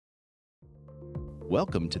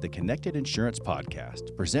Welcome to the Connected Insurance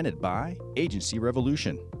Podcast, presented by Agency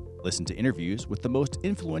Revolution. Listen to interviews with the most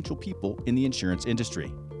influential people in the insurance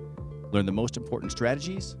industry. Learn the most important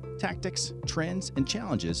strategies, tactics, trends, and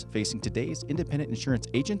challenges facing today's independent insurance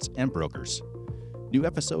agents and brokers. New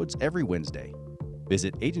episodes every Wednesday.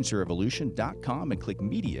 Visit agencyrevolution.com and click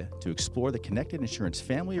Media to explore the Connected Insurance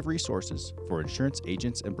family of resources for insurance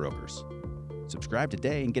agents and brokers. Subscribe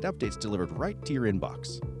today and get updates delivered right to your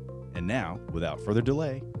inbox. And now, without further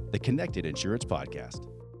delay, the Connected Insurance Podcast.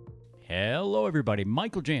 Hello, everybody.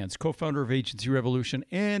 Michael Jans, co-founder of Agency Revolution,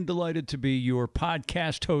 and delighted to be your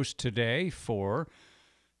podcast host today for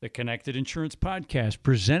the Connected Insurance Podcast,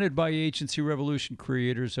 presented by Agency Revolution,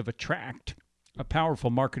 creators of Attract, a powerful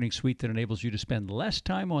marketing suite that enables you to spend less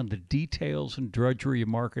time on the details and drudgery of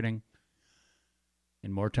marketing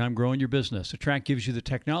and more time growing your business. Attract gives you the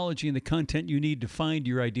technology and the content you need to find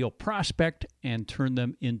your ideal prospect and turn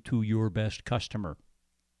them into your best customer.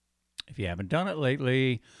 If you haven't done it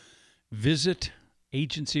lately, visit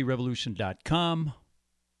agencyrevolution.com,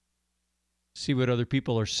 see what other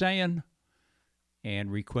people are saying,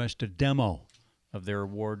 and request a demo of their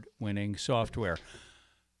award-winning software.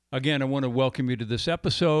 Again, I want to welcome you to this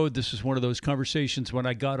episode. This is one of those conversations when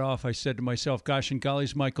I got off, I said to myself, gosh and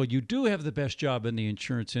gollies, Michael, you do have the best job in the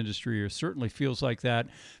insurance industry, or it certainly feels like that,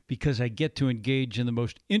 because I get to engage in the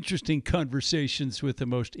most interesting conversations with the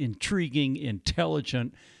most intriguing,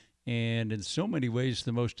 intelligent, and in so many ways,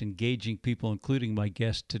 the most engaging people, including my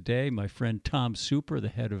guest today, my friend Tom Super, the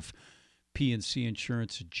head of P&C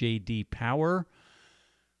Insurance at J.D. Power,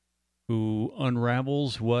 who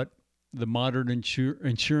unravels what the modern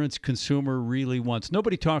insurance consumer really wants.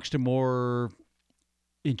 Nobody talks to more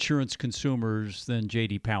insurance consumers than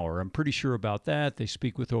J.D. Power. I'm pretty sure about that. They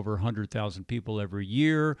speak with over 100,000 people every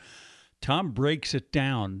year. Tom breaks it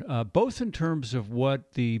down, both in terms of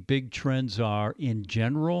what the big trends are in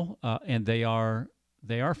general, and they are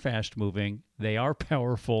fast-moving. They are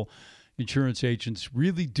powerful. Insurance agents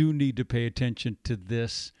really do need to pay attention to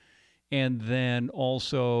this. And then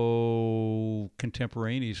also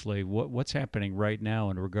contemporaneously, what's happening right now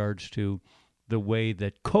in regards to the way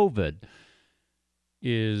that COVID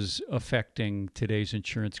is affecting today's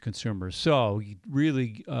insurance consumers. So he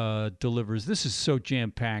really delivers. This is so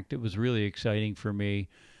jam-packed. It was really exciting for me.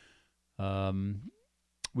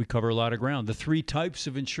 We cover a lot of ground. The three types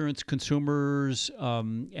of insurance consumers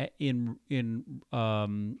in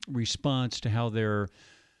response to how they're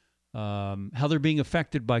being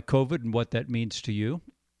affected by COVID and what that means to you.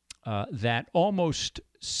 That almost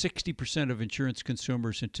 60% of insurance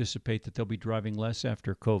consumers anticipate that they'll be driving less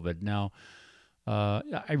after COVID. Now,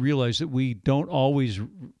 I realize that we don't always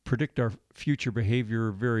predict our future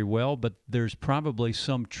behavior very well, but there's probably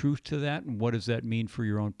some truth to that. And what does that mean for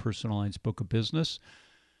your own personal lines book of business?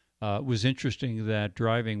 It was interesting that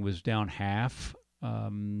driving was down half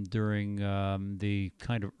during the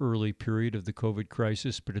kind of early period of the COVID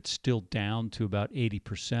crisis, but it's still down to about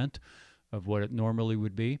 80% of what it normally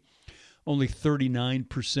would be. Only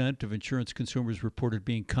 39% of insurance consumers reported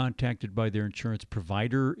being contacted by their insurance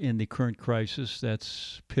provider in the current crisis.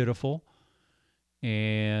 That's pitiful.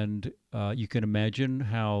 And you can imagine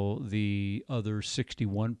how the other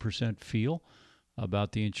 61% feel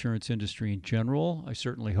about the insurance industry in general. I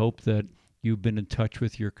certainly hope that you've been in touch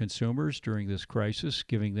with your consumers during this crisis,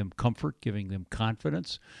 giving them comfort, giving them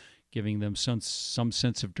confidence, giving them some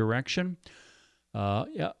sense of direction.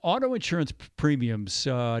 Auto insurance premiums,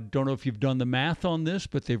 don't know if you've done the math on this,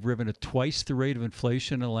 but they've risen at twice the rate of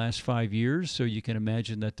inflation in the last 5 years. So you can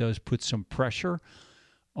imagine that does put some pressure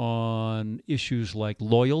on issues like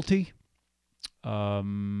loyalty,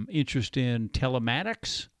 interest in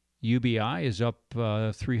telematics. UBI is up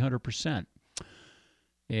 300%.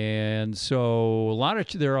 And so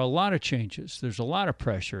there are a lot of changes. There's a lot of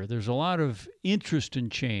pressure. There's a lot of interest in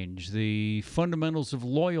change. The fundamentals of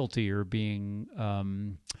loyalty are being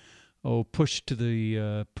pushed to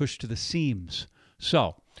the seams.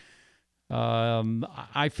 So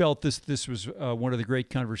I felt this was one of the great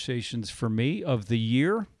conversations for me of the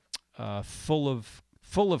year, full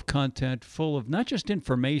of content, full of not just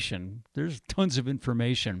information. There's tons of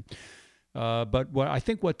information. But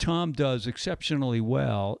what Tom does exceptionally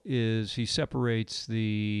well is he separates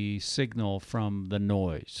the signal from the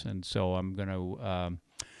noise. And so I'm going to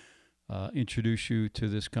introduce you to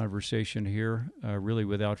this conversation here, really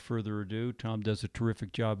without further ado. Tom does a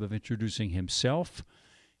terrific job of introducing himself.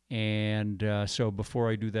 And so before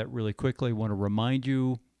I do that really quickly, I want to remind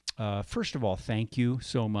you, first of all, thank you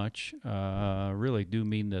so much. Really do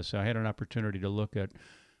mean this. I had an opportunity to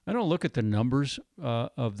I don't look at the numbers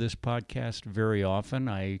of this podcast very often.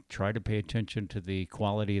 I try to pay attention to the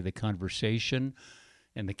quality of the conversation.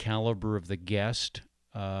 and the caliber of the guest.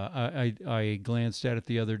 I glanced at it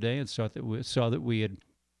the other day and saw that we had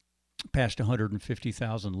passed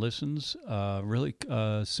 150,000 listens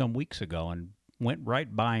some weeks ago, and went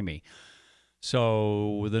right by me.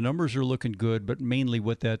 So the numbers are looking good, but mainly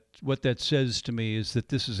what that says to me is that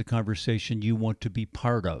this is a conversation you want to be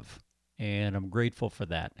part of, and I'm grateful for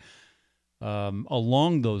that.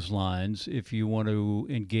 Along those lines, if you want to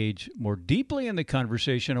engage more deeply in the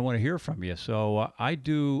conversation, I want to hear from you. So I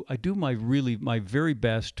do my very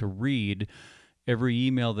best to read every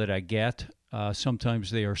email that I get.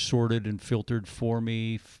 Sometimes they are sorted and filtered for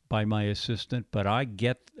me by my assistant, but I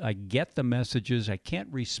get the messages. I can't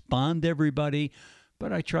respond to everybody,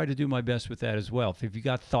 but I try to do my best with that as well. If you've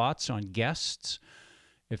got thoughts on guests,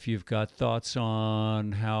 if you've got thoughts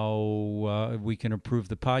on how we can improve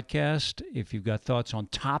the podcast, if you've got thoughts on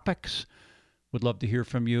topics, would love to hear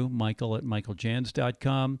from you. Michael at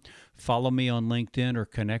michaeljans.com. Follow me on LinkedIn or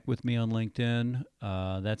connect with me on LinkedIn.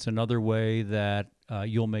 That's another way that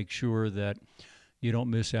you'll make sure that you don't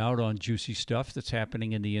miss out on juicy stuff that's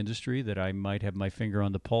happening in the industry that I might have my finger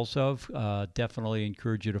on the pulse of. Definitely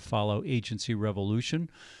encourage you to follow Agency Revolution,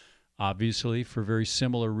 obviously for very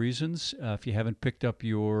similar reasons. If you haven't picked up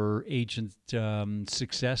your agent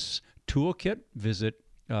success toolkit, visit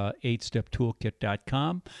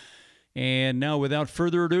 8steptoolkit.com. And now, without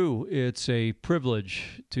further ado, it's a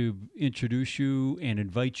privilege to introduce you and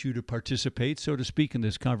invite you to participate, so to speak, in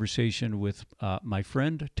this conversation with my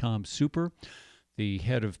friend, Tom Super, the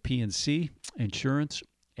head of P&C Insurance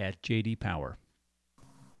at J.D. Power.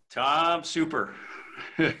 Tom Super,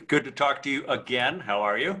 good to talk to you again. How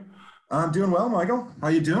are you? I'm doing well, Michael. How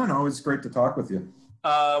you doing? Always great to talk with you.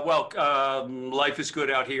 Life is good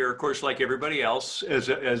out here, of course, like everybody else. As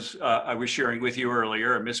I was sharing with you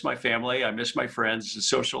earlier, I miss my family. I miss my friends. The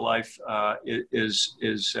social life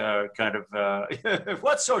is kind of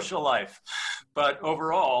what social life? But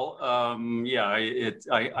overall,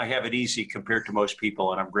 I have it easy compared to most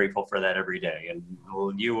people, and I'm grateful for that every day. And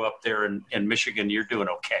you up there in Michigan, you're doing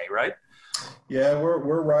okay, right? Yeah,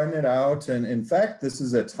 we're riding it out, and in fact, this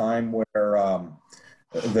is a time where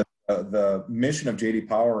the mission of J.D.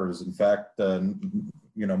 Power is, in fact,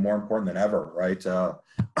 more important than ever, right?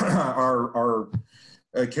 Our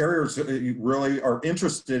carriers really are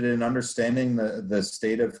interested in understanding the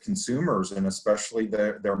state of consumers, and especially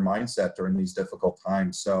their mindset during these difficult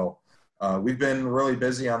times. So we've been really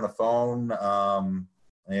busy on the phone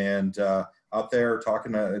and out there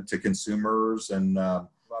talking to consumers and.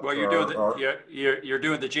 Well, you're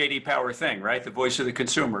doing the J.D. Power thing, right? The voice of the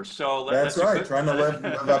consumer. So that's right. Trying to live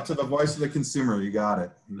up to the voice of the consumer. You got it.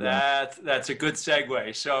 That's a good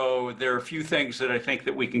segue. So there are a few things that I think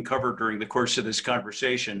that we can cover during the course of this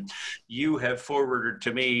conversation. You have forwarded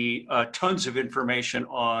to me tons of information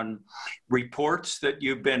on reports that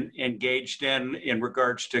you've been engaged in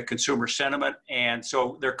regards to consumer sentiment. And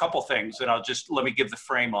so there are a couple things, and let me give the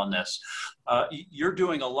frame on this. You're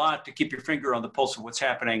doing a lot to keep your finger on the pulse of what's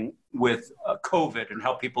happening with COVID and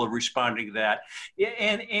how people are responding to that.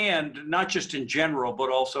 And not just in general, but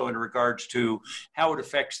also in regards to how it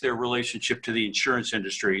affects their relationship to the insurance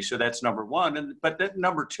industry. So that's number one. But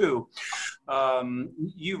number two,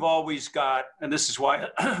 you've always got, and this is why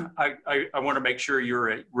I want to make sure you're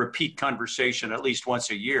a repeat conversation at least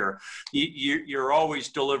once a year. You're always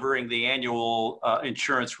delivering the annual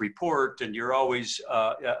insurance report, and you've always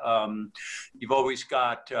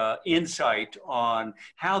got insight on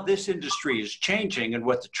how this industry is changing and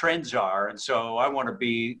what the trends are. And so I want to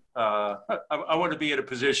be in a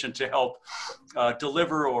position to help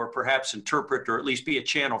deliver, or perhaps interpret, or at least be a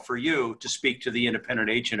channel for you to speak to the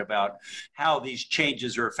independent agent about how these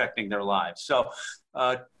changes are affecting their lives. So,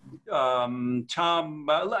 Tom,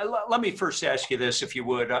 let me first ask you this, if you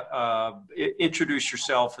would. Introduce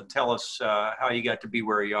yourself and tell us how you got to be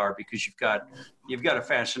where you are, because you've got a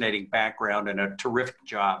fascinating background and a terrific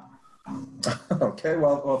job. Okay,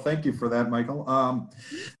 well, thank you for that, Michael.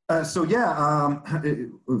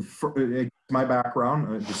 For my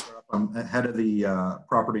background, I'm head of the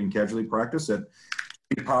property and casualty practice at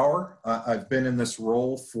J.D. Power. I've been in this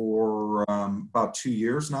role for about 2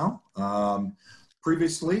 years now.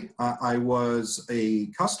 Previously, I was a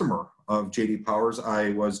customer of J.D. Power's. I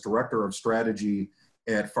was director of strategy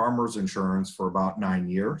at Farmers Insurance for about 9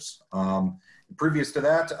 years. Previous to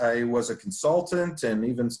that, I was a consultant and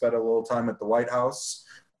even spent a little time at the White House.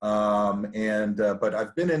 But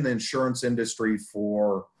I've been in the insurance industry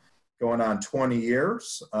for going on 20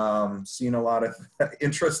 years, seen a lot of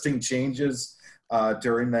interesting changes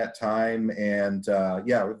during that time. And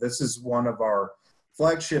this is one of our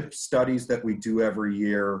flagship studies that we do every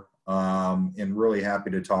year. and really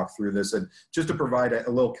happy to talk through this. And just to provide a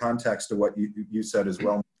little context to what you said as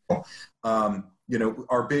well,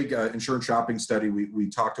 our big insurance shopping study, we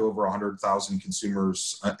talk to over 100,000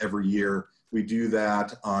 consumers every year. We do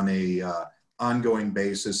that on a ongoing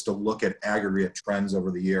basis to look at aggregate trends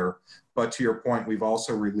over the year. But to your point, we've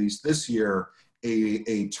also released this year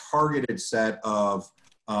a targeted set of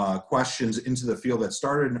questions into the field that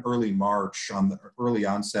started in early March on the early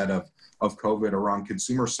onset of COVID around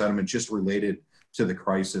consumer sentiment just related to the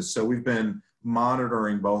crisis. So we've been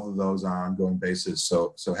monitoring both of those on an ongoing basis.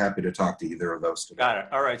 So happy to talk to either of those today. Got it.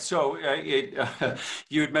 All right. So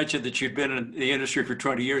you had mentioned that you'd been in the industry for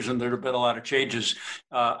 20 years and there have been a lot of changes.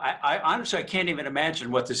 I honestly, I can't even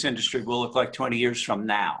imagine what this industry will look like 20 years from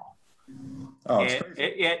now. Oh,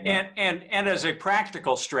 and as a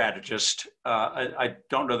practical strategist, I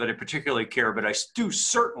don't know that I particularly care, but I do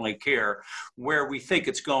certainly care where we think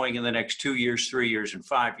it's going in the next 2 years, 3 years, and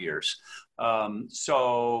 5 years.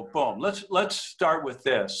 So boom, let's start with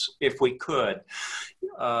this, if we could.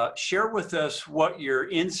 Share with us what your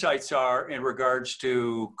insights are in regards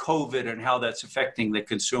to COVID and how that's affecting the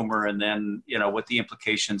consumer, and then what the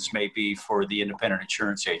implications may be for the independent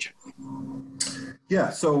insurance agent. Yeah.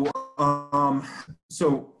 So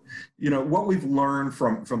what we've learned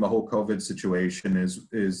from the whole COVID situation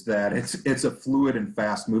is that it's a fluid and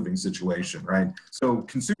fast moving situation, right? So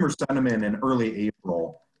consumer sentiment in early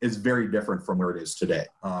April is very different from where it is today.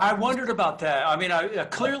 I wondered about that. I mean,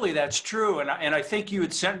 clearly that's true. And I think you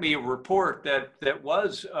had sent me a report that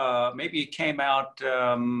was, maybe it came out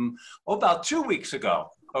about 2 weeks ago.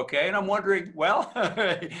 Okay. And I'm wondering, well,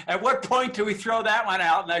 at what point do we throw that one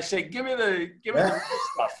out? And I say, give me the real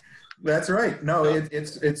stuff. That's right. No,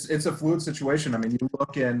 it's a fluid situation. I mean, you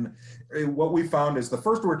look in, what we found is the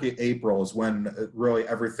first week of April is when really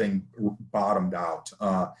everything bottomed out.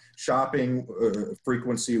 Shopping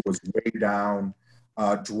frequency was way down.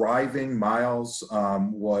 Driving miles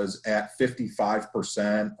was at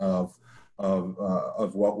 55% of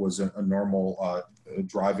what was a normal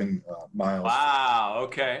driving miles. Wow.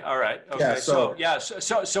 Okay. All right. Okay. Yeah,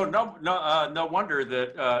 so no wonder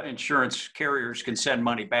that insurance carriers can send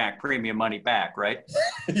premium money back, right?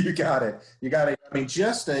 You got it. I mean,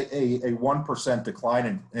 just a 1%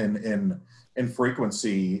 decline in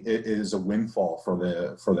frequency is a windfall for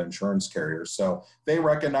the insurance carriers. So they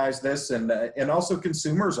recognize this, and also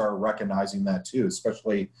consumers are recognizing that too,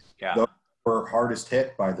 especially those who were hardest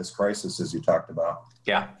hit by this crisis, as you talked about.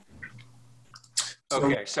 Yeah.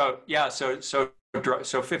 Okay. So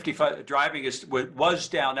 55 driving was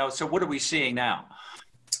down now. So what are we seeing now?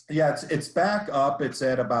 Yeah, it's back up. It's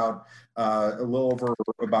at about a little over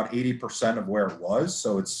about 80% of where it was.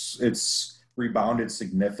 So it's rebounded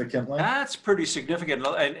significantly. That's pretty significant.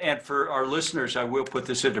 And for our listeners, I will put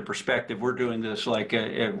this into perspective. We're doing this like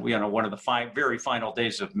one of the very final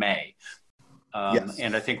days of May. Yes.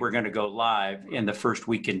 And I think we're going to go live in the first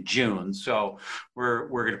week in June. So we're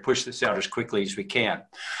going to push this out as quickly as we can.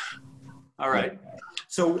 All right.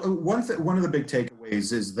 So one of the big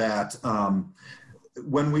takeaways is that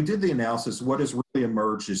when we did the analysis, what has really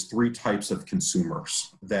emerged is 3 types of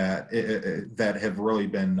consumers that have really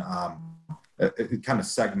been kind of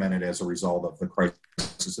segmented as a result of the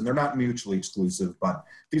crisis. And they're not mutually exclusive, but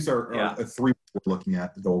these are 3 we're looking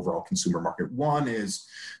at the overall consumer market. One is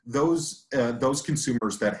those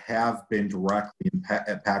consumers that have been directly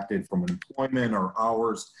impacted from an employment or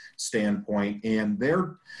hours standpoint, and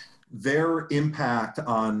their impact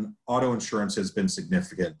on auto insurance has been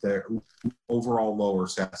significant. Their overall lower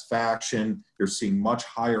satisfaction, you're seeing much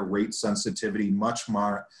higher rate sensitivity, much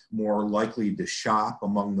more likely to shop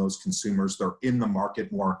among those consumers. They're in the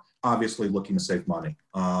market more, obviously looking to save money.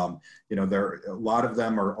 A lot of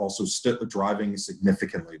them are also driving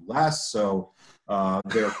significantly less. So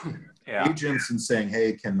they're agents and saying,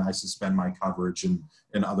 hey, can I suspend my coverage and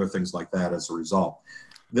other things like that as a result.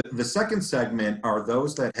 The second segment are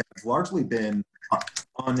those that have largely been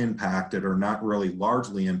unimpacted or not really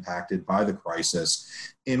largely impacted by the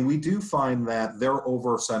crisis. And we do find that their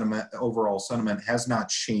overall sentiment has not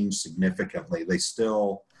changed significantly. They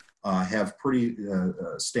still have pretty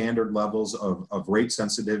standard levels of rate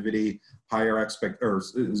sensitivity,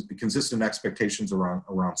 consistent expectations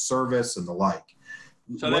around service and the like.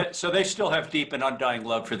 So they still have deep and undying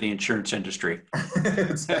love for the insurance industry.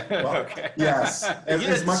 Well, okay. Yes,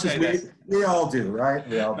 as much as we all do, right?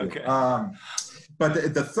 We all do. Okay.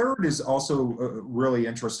 But the third is also really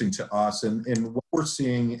interesting to us, and what we're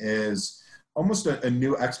seeing is almost a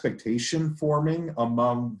new expectation forming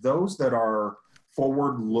among those that are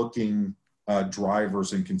forward-looking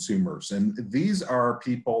drivers and consumers. And these are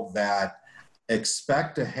people that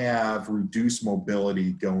expect to have reduced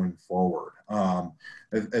mobility going forward.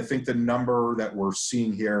 I think the number that we're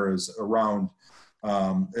seeing here is around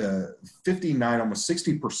 59, almost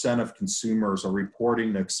 60% of consumers are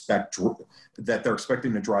reporting that they're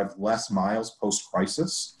expecting to drive less miles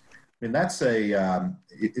post-crisis. I mean, that's a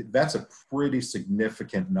pretty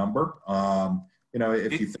significant number.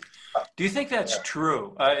 Do you think that's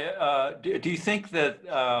true? Do you think that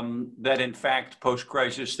that in fact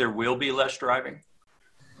post-crisis there will be less driving?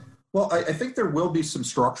 Well, I think there will be some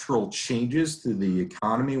structural changes to the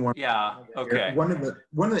economy. Yeah. Okay. One of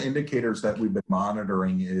the indicators that we've been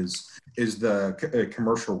monitoring is the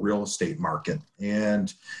commercial real estate market.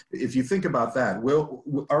 And if you think about that,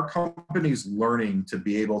 our company's learning to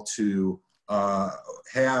be able to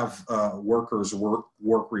have workers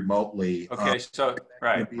work remotely. Okay, so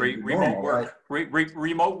right, remote work. Right?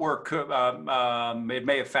 Remote work. It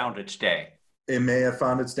may have found its day. It may have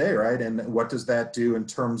found its day, right? And what does that do in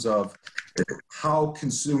terms of how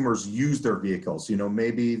consumers use their vehicles?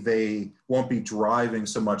 Maybe they won't be driving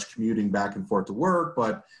so much, commuting back and forth to work,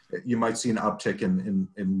 but you might see an uptick in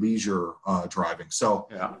leisure driving. So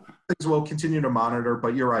things we'll continue to monitor,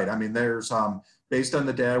 but you're right. I mean, there's based on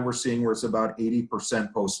the data we're seeing, where it's about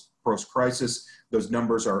 80% post-crisis, those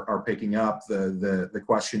numbers are picking up. The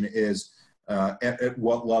question is, at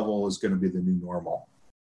what level is going to be the new normal?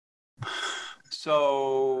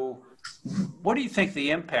 So what do you think the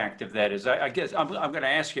impact of that is? I guess I'm going to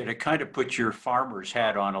ask you to kind of put your farmer's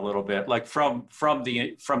hat on a little bit, like from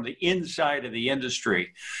the inside of the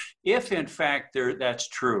industry. If in fact that's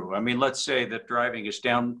true, I mean, let's say that driving is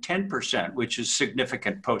down 10%, which is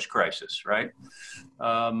significant post-crisis, right?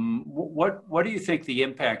 What do you think the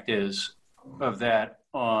impact is of that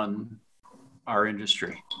on our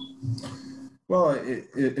industry? Well,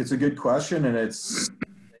 it's a good question, and it's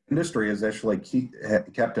industry has actually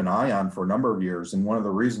kept an eye on for a number of years. And one of the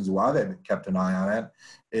reasons why they've kept an eye on it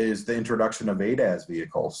is the introduction of ADAS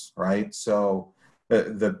vehicles, right? So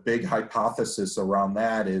the big hypothesis around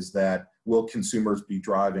that is that will consumers be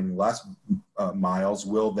driving less miles?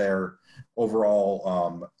 Will their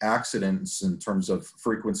overall accidents in terms of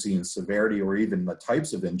frequency and severity, or even the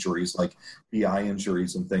types of injuries like BI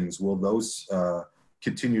injuries and things, will those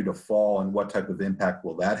continue to fall, and what type of impact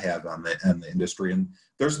will that have on the industry? And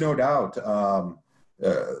there's no doubt,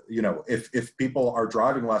 if people are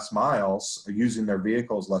driving less miles, or using their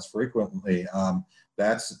vehicles less frequently,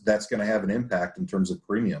 that's going to have an impact in terms of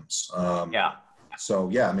premiums. So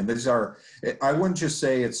yeah, I mean, I wouldn't just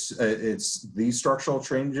say it's these structural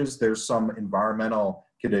changes. There's some environmental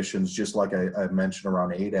conditions, just like I mentioned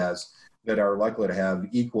around ADAS, that are likely to have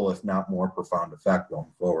equal, if not more profound effect going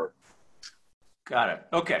forward. Got it.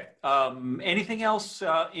 Okay. Anything else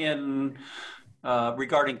regarding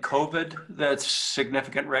COVID that's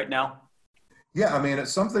significant right now? Yeah, I mean,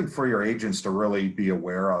 it's something for your agents to really be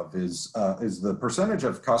aware of is the percentage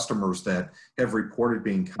of customers that have reported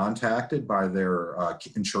being contacted by their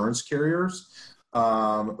insurance carriers.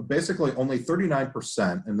 Basically, only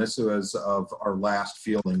 39%, and this was of our last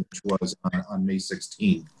fielding, which was on May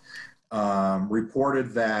 16th,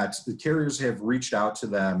 reported that the carriers have reached out to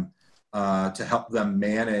them to help them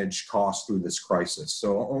manage costs through this crisis.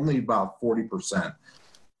 So only about 40%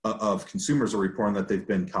 of consumers are reporting that they've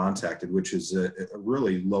been contacted, which is a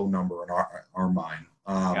really low number in our mind.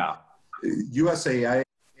 USAA,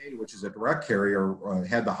 which is a direct carrier,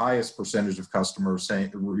 had the highest percentage of customers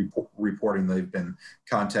reporting they've been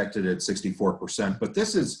contacted at 64%. But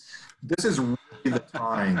this is really the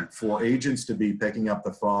time for agents to be picking up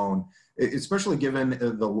the phone, especially given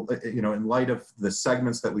in light of the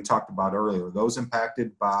segments that we talked about earlier, those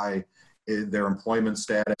impacted by their employment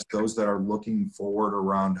status, those that are looking forward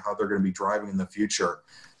around how they're going to be driving in the future.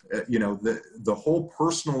 The whole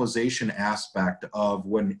personalization aspect of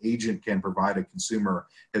what an agent can provide a consumer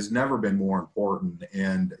has never been more important.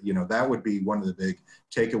 And, that would be one of the big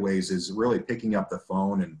takeaways, is really picking up the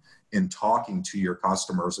phone and talking to your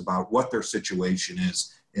customers about what their situation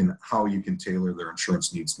is and how you can tailor their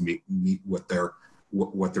insurance needs to meet what they're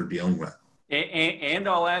dealing with. And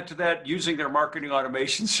I'll add to that, using their marketing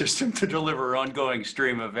automation system to deliver ongoing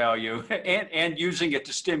stream of value, and using it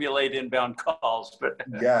to stimulate inbound calls. But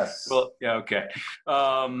yes, well, yeah, okay.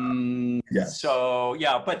 Yes. So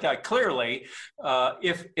yeah, but clearly,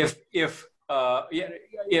 if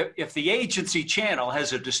the agency channel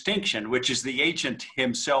has a distinction, which is the agent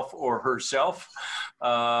himself or herself,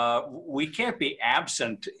 we can't be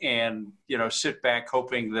absent and sit back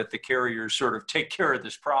hoping that the carriers sort of take care of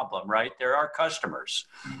this problem, right? They're our customers.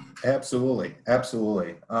 Absolutely.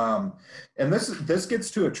 And this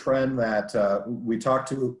gets to a trend that we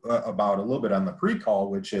talked about a little bit on the pre-call,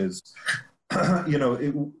 which is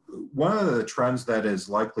one of the trends that is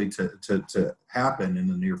likely to happen in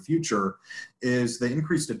the near future is the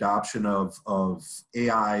increased adoption of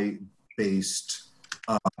AI-based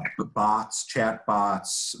bots, chat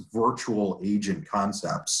bots, virtual agent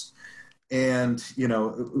concepts. And,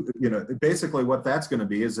 basically what that's going to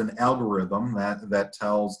be is an algorithm that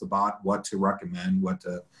tells the bot what to recommend,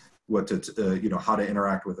 how to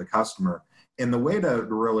interact with the customer. And the way to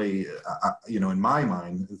really, in my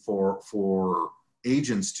mind, for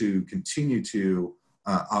agents to continue to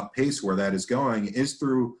outpace where that is going is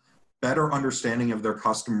through better understanding of their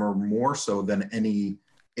customer, more so than any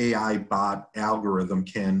AI bot algorithm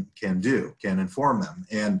can inform them.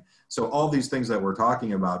 And so all these things that we're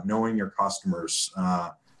talking about, knowing your customers,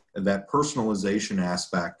 that personalization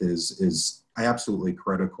aspect is absolutely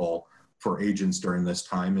critical for agents during this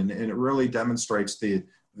time. And it really demonstrates the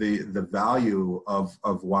value of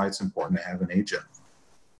why it's important to have an agent.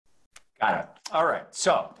 Got it. All right.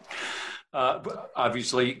 So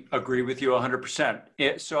obviously agree with you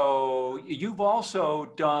 100%. So you've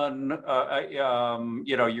also done,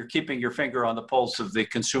 you're keeping your finger on the pulse of the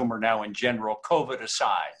consumer now in general, COVID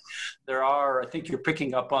aside. I think you're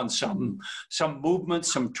picking up on some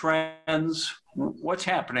movements, some trends. What's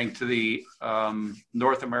happening to the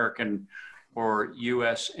North American or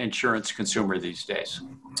U.S. insurance consumer these days?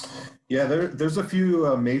 Yeah, there's a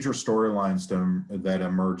few major storylines that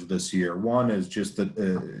emerged this year. One is just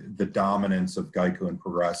the dominance of Geico and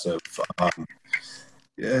Progressive.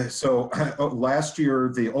 So last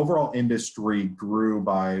year, the overall industry grew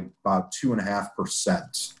by about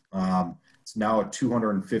 2.5%. It's now a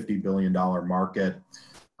 $250 billion market.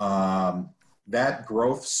 That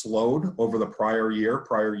growth slowed over the prior year.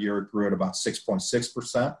 Prior year it grew at about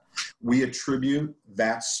 6.6%. We attribute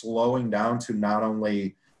that slowing down to not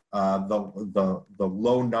only the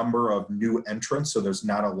low number of new entrants, so there's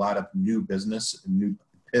not a lot of new business, new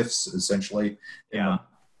PIFs essentially,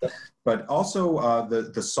 but also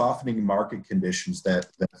the softening market conditions that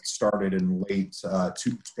started in late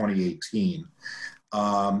 2018.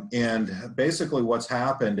 And basically what's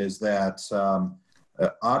happened is that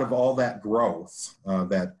out of all that growth,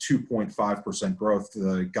 that 2.5% growth,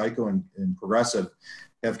 the Geico and Progressive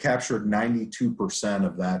have captured 92%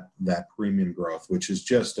 of that premium growth, which is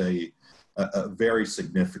just a very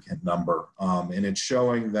significant number. And it's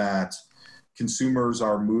showing that consumers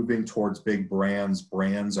are moving towards big brands.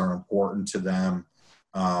 Brands are important to them.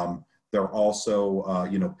 They're also,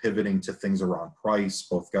 pivoting to things around price.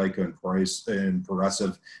 Both Geico and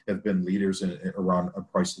Progressive have been leaders around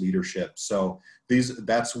price leadership. So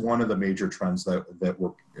that's one of the major trends that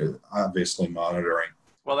we're obviously monitoring.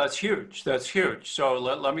 Well, that's huge. That's huge. So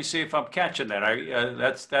let me see if I'm catching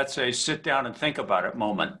that. That's a sit down and think about it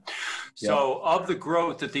moment. So of the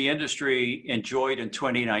growth that the industry enjoyed in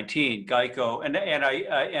 2019, Geico, and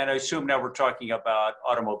I assume now we're talking about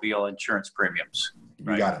automobile insurance premiums.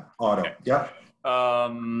 Right? You got it. Auto. Okay. Yep.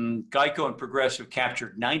 Geico and Progressive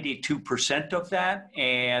captured 92% of that.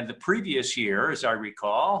 And the previous year, as I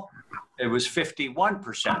recall, it was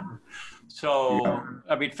 51%. So,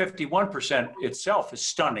 I mean, 51% itself is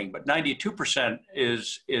stunning, but 92%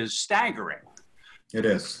 is staggering. It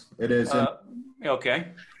is. Okay.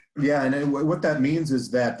 Yeah, and what that means is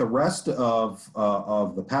that the rest of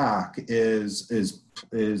the pack is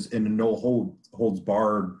in a no holds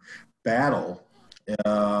barred battle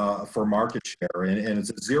for market share, and it's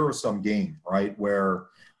a zero-sum game, right? Where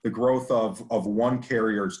the growth of one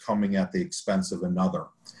carrier is coming at the expense of another,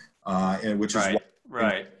 and which is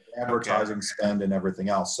right. Advertising spend and everything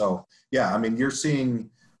else. So yeah, I mean, you're seeing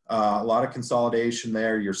a lot of consolidation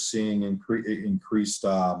there. You're seeing increased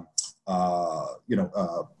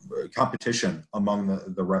competition among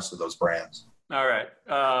the rest of those brands. All right.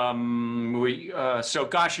 So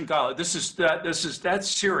gosh and golly, that's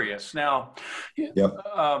serious. Now,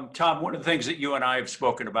 Tom, one of the things that you and I have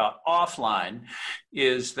spoken about offline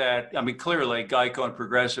is that, I mean, clearly Geico and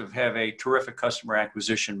Progressive have a terrific customer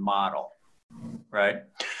acquisition model. Right.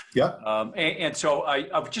 Yeah. And so I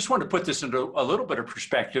just want to put this into a little bit of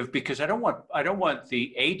perspective, because I don't want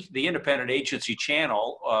the independent agency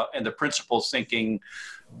channel and the principals thinking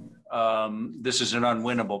this is an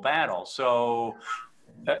unwinnable battle. So,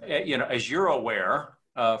 as you're aware,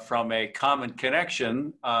 from a common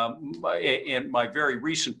connection, in my very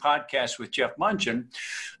recent podcast with Jeff Mungin,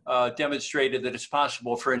 demonstrated that it's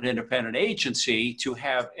possible for an independent agency to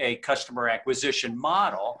have a customer acquisition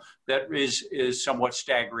model that is somewhat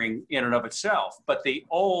staggering in and of itself. But the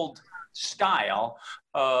old style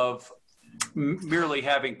of merely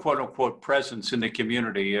having quote unquote presence in the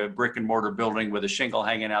community, a brick and mortar building with a shingle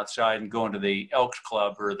hanging outside and going to the Elks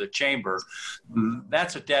Club or the Chamber,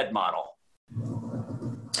 that's a dead model.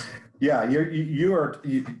 Yeah,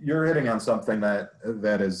 you're hitting on something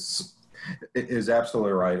that is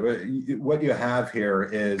absolutely right. What you have here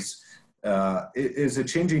is a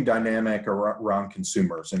changing dynamic around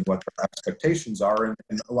consumers and what their expectations are,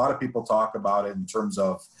 and a lot of people talk about it in terms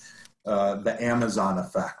of the Amazon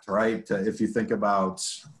effect, right? If you think about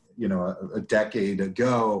a decade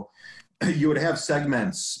ago, you would have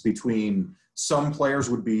segments between some players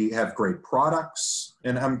have great products,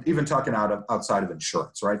 and I'm even talking outside of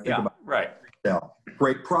insurance, right? Think about right. Retail.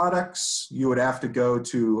 Great products, you would have to go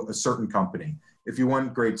to a certain company. If you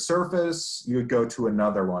want great service, you would go to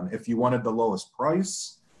another one. If you wanted the lowest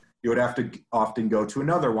price, you would have to often go to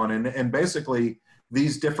another one. And basically,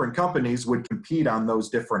 these different companies would compete on those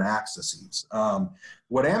different axes.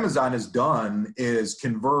 What Amazon has done is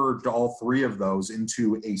converged all three of those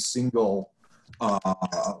into a single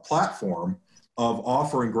platform of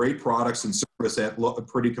offering great products and service at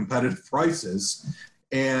pretty competitive prices.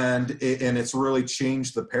 And it's really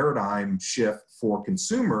changed the paradigm shift for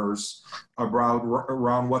consumers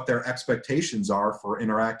around what their expectations are for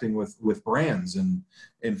interacting with brands, and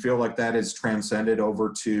feel like that is transcended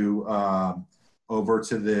over to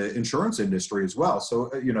the insurance industry as well. So,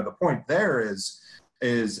 the point there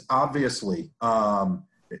is obviously,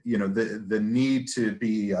 the need to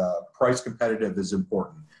be price competitive is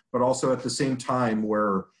important, but also at the same time,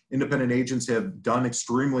 where independent agents have done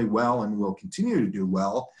extremely well and will continue to do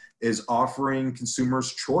well is offering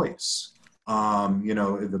consumers choice.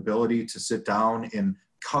 The ability to sit down and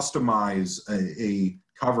customize a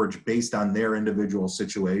coverage based on their individual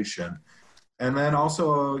situation. And then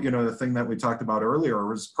also, the thing that we talked about earlier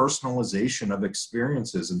was personalization of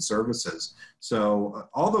experiences and services. So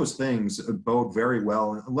all those things bode very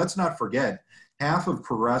well. Let's not forget, half of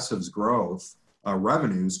Progressive's growth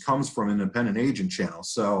revenues comes from independent agent channels.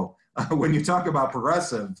 So when you talk about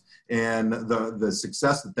Progressive and the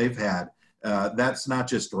success that they've had, that's not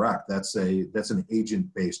just direct. That's an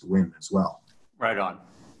agent-based win as well. Right on.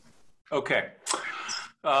 Okay.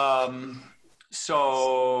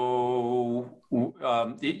 So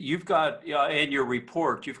you've got in your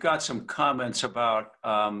report, you've got some comments about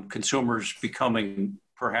consumers becoming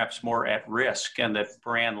perhaps more at risk, and that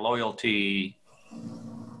brand loyalty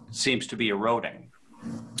seems to be eroding.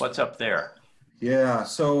 What's up there? Yeah.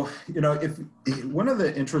 So, if one of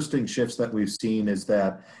the interesting shifts that we've seen is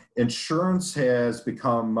that insurance has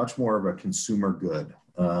become much more of a consumer good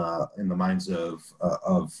in the minds of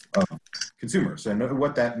consumers. And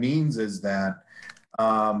what that means is that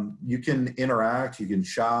you can interact, you can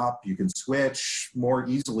shop, you can switch more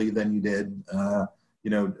easily than you did, a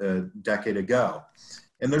decade ago.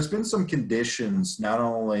 And there's been some conditions, not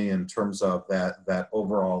only in terms of that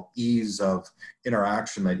overall ease of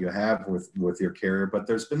interaction that you have with your carrier, but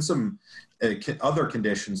there's been some other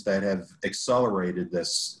conditions that have accelerated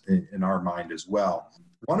this in our mind as well.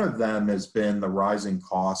 One of them has been the rising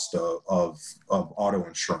cost of auto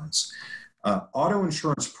insurance. Auto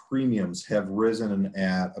insurance premiums have risen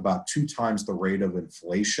at about 2 times the rate of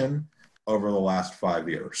inflation over the last 5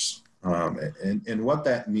 years. And what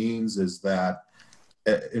that means is that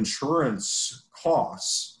insurance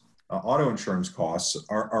costs, auto insurance costs,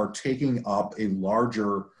 are taking up a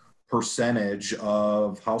larger percentage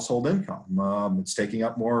of household income. It's taking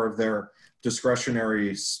up more of their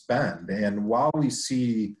discretionary spend. And while we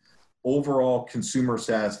see overall consumer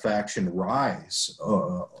satisfaction rise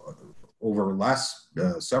over the last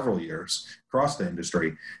several years across the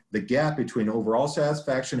industry, the gap between overall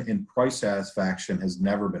satisfaction and price satisfaction has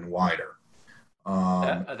never been wider.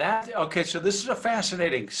 Okay, so this is a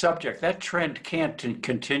fascinating subject. That trend can't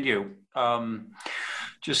continue.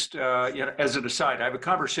 Just as an aside, I have a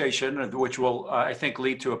conversation which will, I think,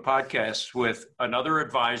 lead to a podcast with another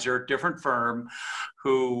advisor, different firm,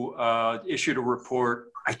 who issued a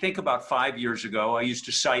report, I think about 5 years ago. I used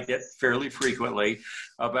to cite it fairly frequently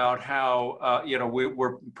about how,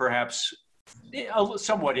 we're perhaps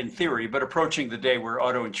somewhat in theory, but approaching the day where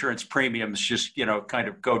auto insurance premiums just, kind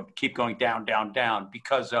of keep going down, down, down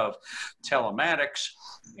because of telematics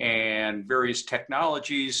and various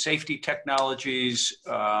technologies, safety technologies,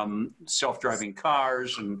 self-driving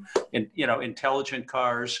cars and intelligent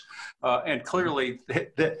cars. And clearly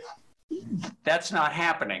that's not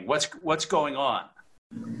happening. What's going on?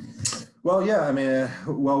 Well, yeah,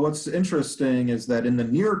 what's interesting is that in the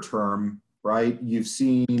near term, right, you've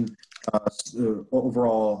seen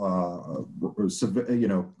overall,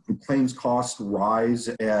 claims costs rise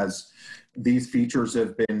as these features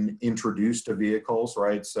have been introduced to vehicles,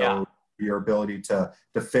 right? So your ability to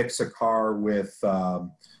fix a car with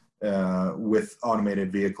with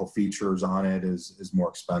automated vehicle features on it is more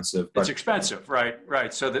expensive. But it's expensive,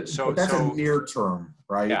 right? So that's a near term,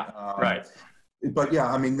 right? Yeah, right. But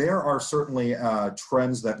yeah, I mean, there are certainly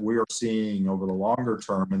trends that we're seeing over the longer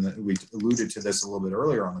term, and we alluded to this a little bit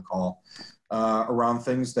earlier on the call, around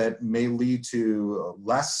things that may lead to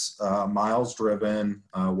less miles driven,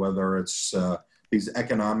 whether it's these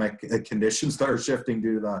economic conditions that are shifting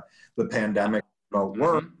due to the pandemic about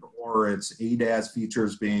work, or it's ADAS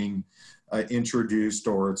features being introduced,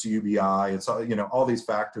 or it's UBI. It's all these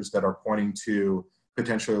factors that are pointing to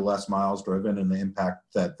potentially less miles driven, and the impact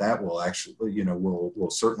that will actually, will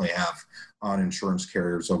certainly have on insurance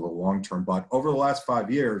carriers over the long term. But over the last 5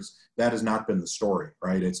 years, that has not been the story,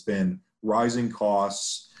 right? It's been rising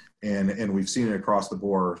costs, and we've seen it across the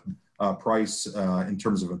board. Price in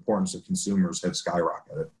terms of importance of consumers have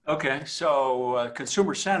skyrocketed. Okay, so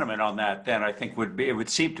consumer sentiment on that, then I think it would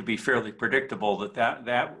seem to be fairly predictable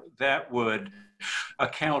that would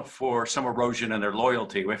account for some erosion in their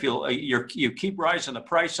loyalty. If you keep rising the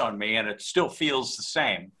price on me and it still feels the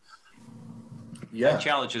same, that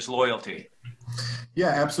challenges loyalty. Yeah,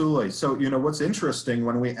 absolutely. So, what's interesting,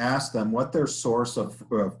 when we asked them what their source of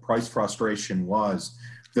price frustration was,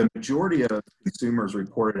 the majority of consumers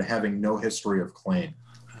reported having no history of claim.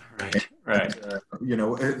 Right.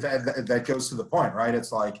 That goes to the point, right?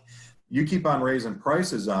 It's like, you keep on raising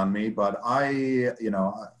prices on me, but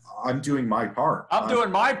I'm doing my part. I'm doing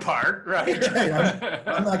my part, right?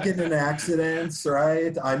 I'm not getting in accidents,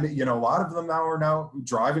 right? A lot of them are now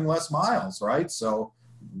driving less miles, right? So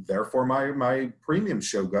therefore my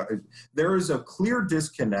premiums there is a clear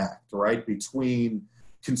disconnect, right, between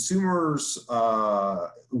consumers,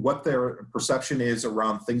 what their perception is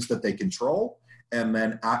around things that they control, and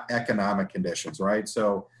then economic conditions, right?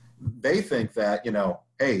 So they think that,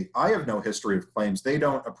 hey, I have no history of claims. They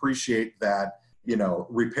don't appreciate that,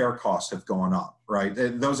 repair costs have gone up, right?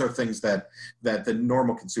 Those are things that the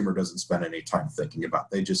normal consumer doesn't spend any time thinking about.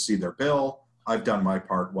 They just see their bill. I've done my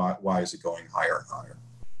part. Why is it going higher and higher?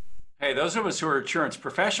 Hey, those of us who are insurance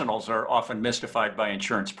professionals are often mystified by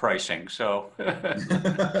insurance pricing. So,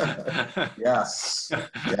 yes.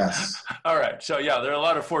 All right. So, yeah, there are a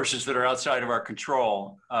lot of forces that are outside of our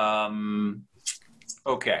control.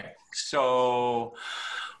 Okay. So,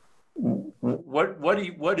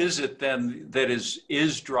 what is it then that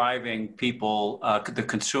is driving people, the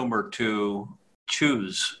consumer, to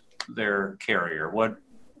choose their carrier?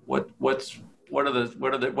 What's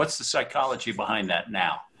the psychology behind that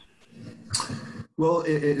now? Well,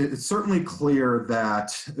 it's certainly clear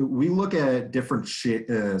that we look at different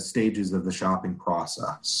stages of the shopping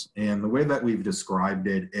process. And the way that we've described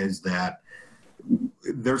it is that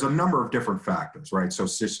there's a number of different factors, right? So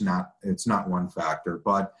it's not one factor.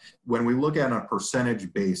 But when we look at a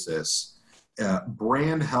percentage basis,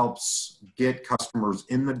 brand helps get customers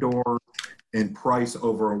in the door, and price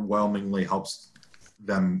overwhelmingly helps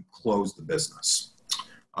them close the business.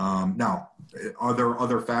 Now, are there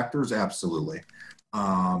other factors? Absolutely.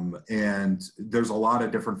 And there's a lot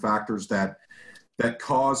of different factors that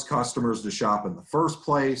cause customers to shop in the first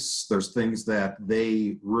place. There's things that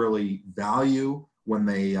they really value when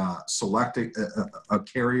they select a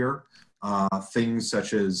carrier, things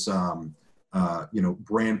such as,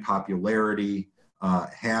 brand popularity,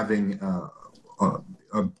 having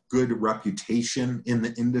a good reputation in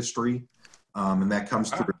the industry. And that comes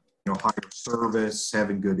through higher service,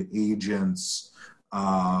 having good agents,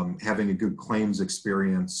 having a good claims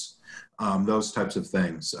experience, those types of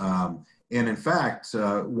things. And in fact,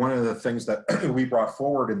 one of the things that we brought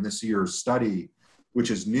forward in this year's study, which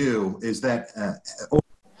is new, is that over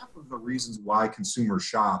half of the reasons why consumers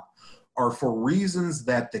shop are for reasons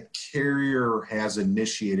that the carrier has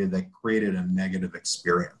initiated that created a negative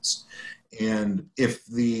experience. And if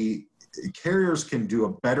the carriers can do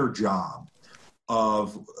a better job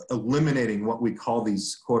of eliminating what we call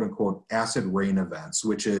these quote unquote acid rain events,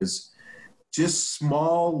 which is just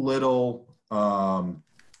small little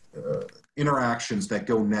interactions that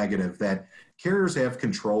go negative that carriers have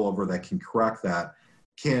control over, that can correct that,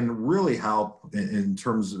 can really help in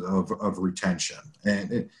terms of retention.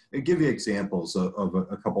 And it give you examples of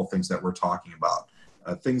a couple of things that we're talking about.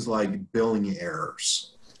 Things like billing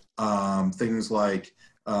errors, things like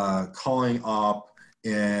calling up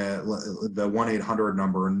the 1-800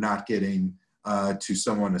 number and not getting to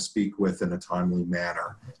someone to speak with in a timely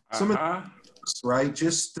manner. Some of those, right?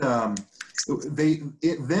 Just then,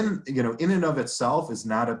 in and of itself is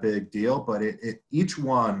not a big deal, but each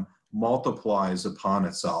one multiplies upon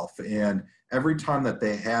itself. And every time that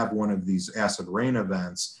they have one of these acid rain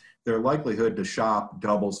events, their likelihood to shop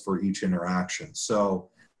doubles for each interaction. So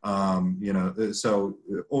So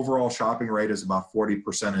overall shopping rate is about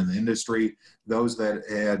 40% in the industry. Those that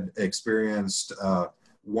had experienced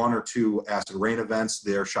one or two acid rain events,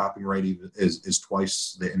 their shopping rate is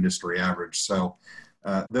twice the industry average. So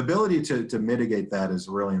the ability to mitigate that is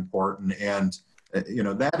really important. And,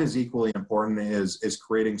 that is equally important is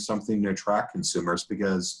creating something to attract consumers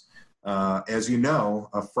because, as you know,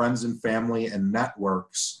 friends and family and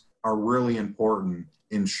networks are really important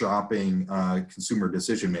in shopping consumer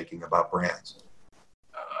decision-making about brands.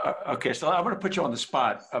 Okay, so I'm going to put you on the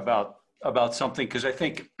spot about something because I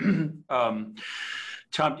think,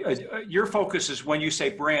 Tom, your focus is when you say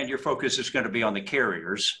brand, your focus is going to be on the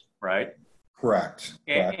carriers, right? Correct.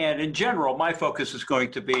 And in general, my focus is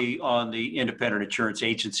going to be on the independent insurance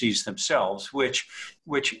agencies themselves, which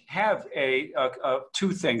have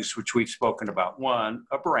two things which we've spoken about. One,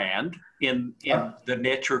 a brand in the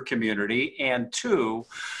niche or community, and two,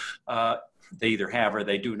 they either have or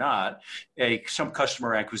they do not, some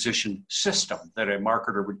customer acquisition system that a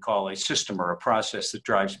marketer would call a system or a process that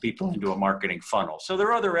drives people into a marketing funnel. So there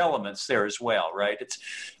are other elements there as well, right?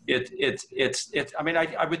 I mean,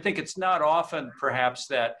 I would think it's not often perhaps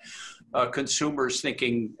that consumers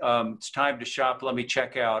thinking it's time to shop, let me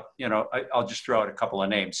check out, I'll just throw out a couple of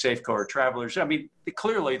names, Safeco or Travelers. I mean,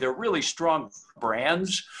 clearly they're really strong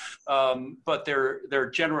brands, but they're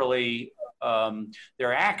generally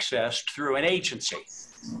they're accessed through an agency.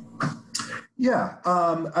 Yeah.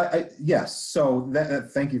 Yes. So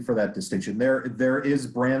thank you for that distinction. There is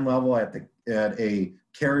brand level at a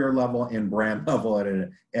carrier level and brand level at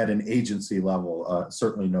an agency level.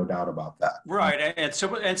 Certainly, no doubt about that. Right, and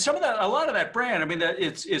some of that, a lot of that brand, I mean, that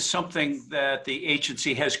is something that the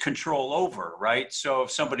agency has control over, right? So if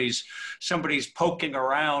somebody's poking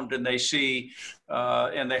around and they see,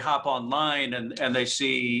 and they hop online and they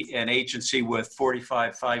see an agency with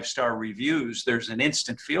 45 five-star reviews, there's an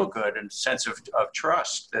instant feel-good and sense of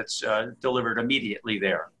trust that's delivered immediately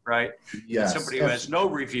there, right? Yes. And somebody who has no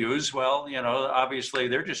reviews, well, obviously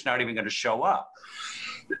they're just not even going to show up.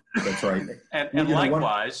 That's right. And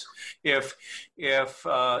likewise, if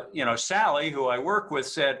Sally, who I work with,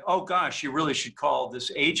 said, "Oh gosh, you really should call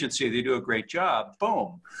this agency. They do a great job."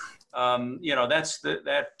 Boom.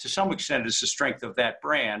 That to some extent is the strength of that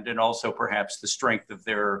brand, and also perhaps the strength of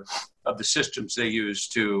the systems they use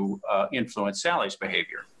to influence Sally's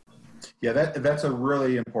behavior. Yeah, that's a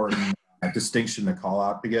really important distinction to call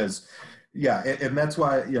out because, and that's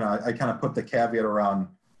why I kind of put the caveat around.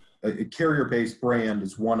 A carrier-based brand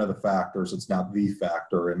is one of the factors. It's not the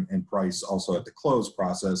factor, and price also at the close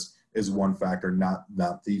process is one factor, not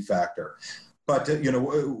the factor. But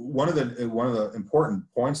one of the important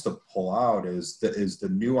points to pull out is the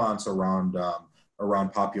nuance around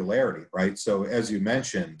popularity, right? So as you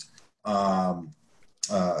mentioned,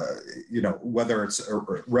 whether it's a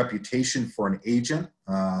reputation for an agent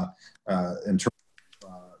in terms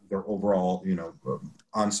of their overall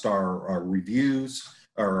OnStar reviews.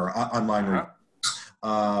 Or online reviews,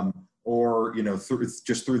 or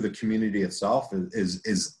through the community itself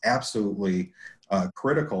is absolutely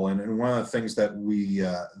critical. And one of the things that we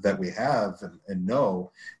have and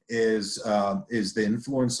know is the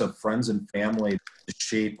influence of friends and family to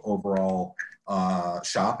shape overall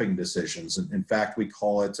shopping decisions. And in fact, we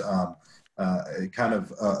call it kind of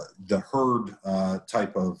the herd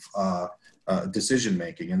type of decision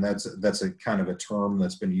making, and that's a kind of a term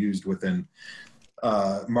that's been used within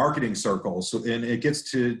marketing circles, and it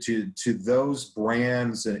gets to those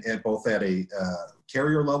brands at both at a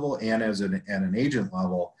carrier level and as an agent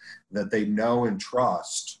level that they know and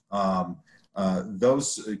trust.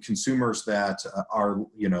 Those consumers that are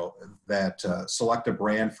that select a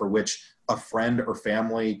brand for which a friend or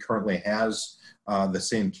family currently has the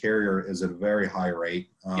same carrier is at a very high rate.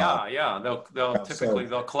 They'll typically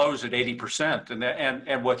they'll close at 80%.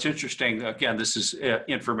 And what's interesting, again, this is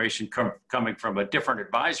information coming from a different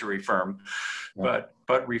advisory firm, but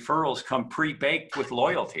referrals come pre-baked with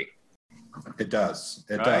loyalty. It does.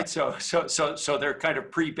 It right? does. So they're kind of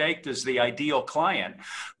pre-baked as the ideal client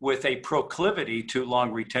with a proclivity to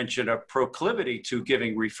long retention, a proclivity to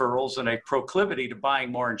giving referrals, and a proclivity to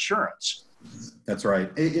buying more insurance. That's right.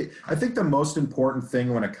 I think the most important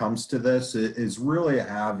thing when it comes to this is really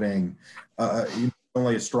having not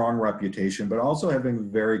only a strong reputation, but also having a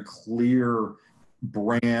very clear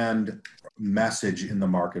brand message in the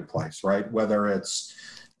marketplace, right? Whether it's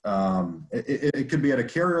it could be at a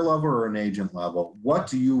carrier level or an agent level. What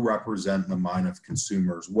do you represent in the mind of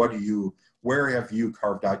consumers? Where have you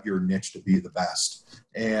carved out your niche to be the best?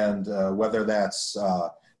 And whether that's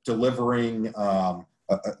delivering,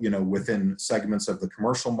 within segments of the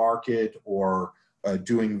commercial market or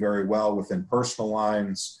doing very well within personal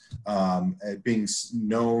lines, being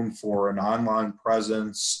known for an online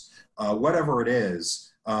presence, whatever it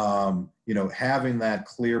is, having that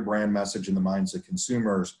clear brand message in the minds of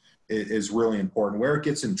consumers is really important. Where it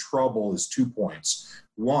gets in trouble is 2 points.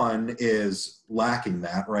 One is lacking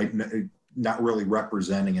that, right? Not really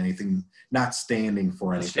representing anything, not standing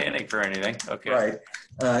for anything. Standing for anything, okay. Right.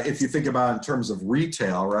 If you think about in terms of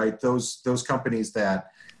retail, right, those companies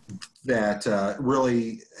that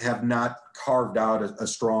really have not carved out a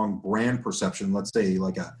strong brand perception, let's say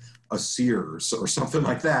like a Sears or something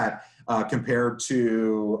like that, compared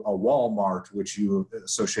to a Walmart, which you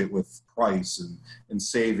associate with price and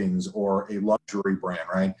savings, or a luxury brand,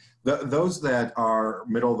 right? Those that are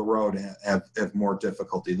middle of the road have more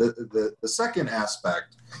difficulty. The second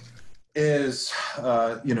aspect is,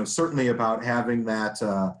 certainly about having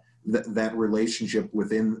that relationship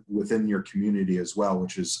within your community as well,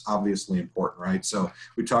 which is obviously important, right? So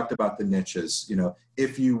we talked about the niches.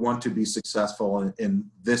 If you want to be successful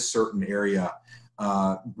in this certain area,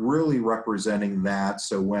 really representing that.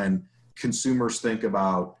 So when consumers think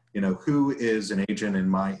about, who is an agent in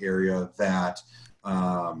my area that,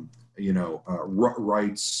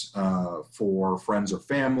 writes for friends or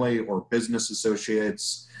family or business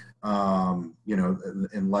associates, and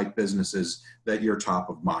like businesses, that you're top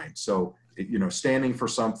of mind. So, standing for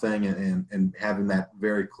something and having that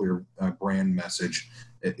very clear brand message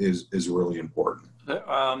is really important.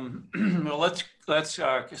 Well, let's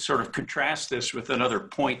sort of contrast this with another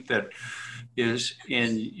point that is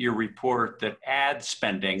in your report, that ad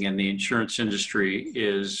spending in the insurance industry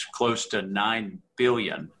is close to $9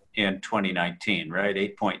 billion in 2019, right?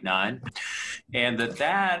 8.9. And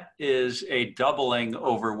that is a doubling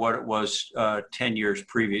over what it was 10 years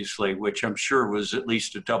previously, which I'm sure was at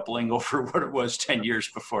least a doubling over what it was 10 years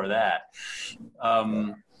before that.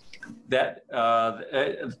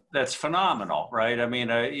 That's phenomenal, right? I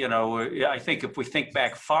mean, I think if we think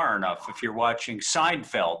back far enough, if you're watching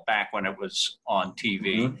Seinfeld back when it was on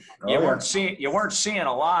TV, you weren't seeing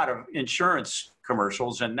a lot of insurance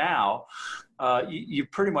commercials, and now you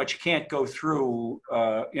pretty much can't go through,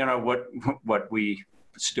 what we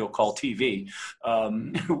still call TV,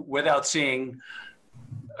 without seeing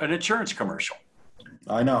an insurance commercial.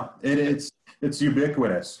 I know it's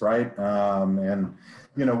ubiquitous, right? And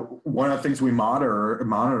one of the things we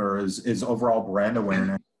monitor is overall brand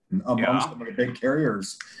awareness among some of the big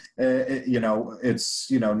carriers.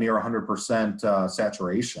 It's near 100%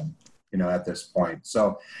 saturation, at this point.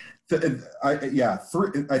 So, I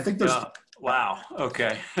think there's. Wow.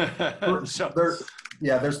 Okay.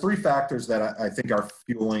 There's three factors that I think are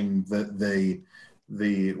fueling the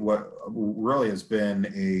what really has been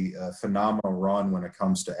a phenomenal run when it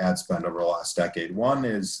comes to ad spend over the last decade. One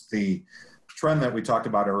is the trend that we talked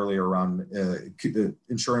about earlier around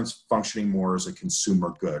insurance functioning more as a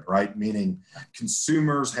consumer good, right? Meaning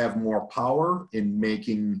consumers have more power in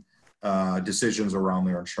making decisions around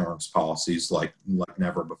their insurance policies like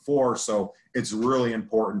never before. So it's really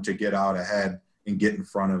important to get out ahead and get in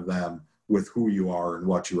front of them with who you are and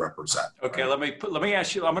what you represent. Okay, right? let me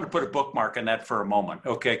ask you, I'm going to put a bookmark on that for a moment,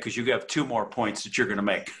 okay, because you have two more points that you're going to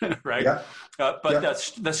make, right? Yeah.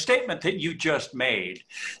 The statement that you just made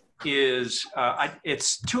is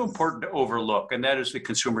it's too important to overlook, and that is that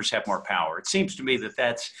consumers have more power. It seems to me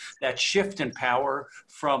that shift in power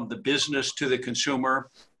from the business to the consumer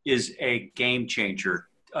is a game changer.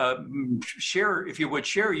 If you would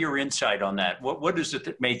share your insight on that. What is it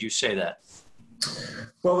that made you say that?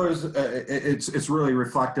 Well, it's really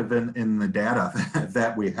reflective in the data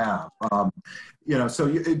that we have.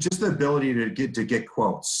 Just the ability to get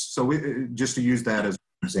quotes. So just to use that as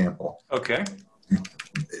an example. Okay.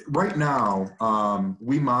 Right now,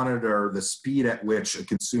 we monitor the speed at which a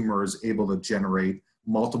consumer is able to generate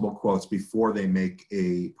multiple quotes before they make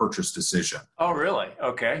a purchase decision. Oh, really?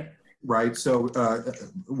 Okay. Right. So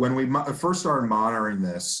when we first started monitoring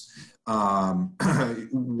this,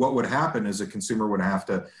 what would happen is a consumer would have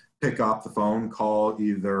to pick up the phone, call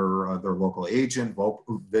either their local agent,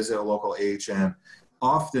 visit a local agent.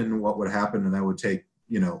 Often what would happen, and that would take,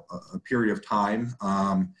 a period of time,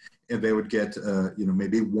 and they would get,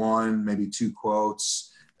 maybe one, maybe two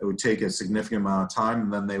quotes. It would take a significant amount of time,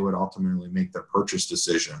 and then they would ultimately make their purchase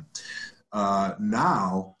decision.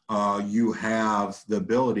 Now you have the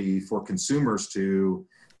ability for consumers to,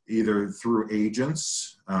 either through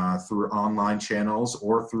agents, through online channels,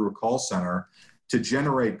 or through a call center, to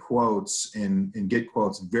generate quotes and get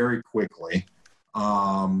quotes very quickly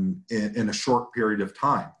in a short period of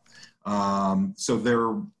time. So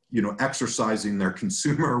they're, exercising their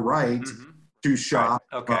consumer right to shop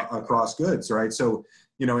across goods, right? So,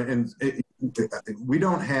 and we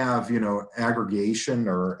don't have, aggregation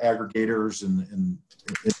or aggregators in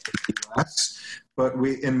the US, but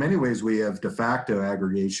in many ways, we have de facto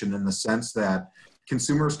aggregation in the sense that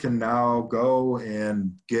consumers can now go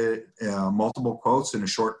and get multiple quotes in a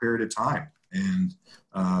short period of time. And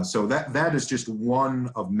so that is just one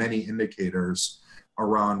of many indicators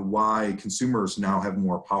around why consumers now have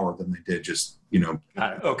more power than they did just,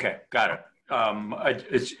 Got it. Okay, got it.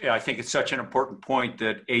 I think it's such an important point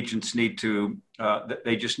that agents need to,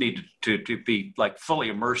 they just need to be like fully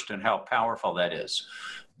immersed in how powerful that is.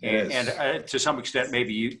 And to some extent,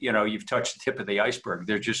 maybe you've touched the tip of the iceberg.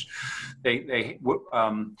 They're just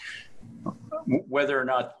whether or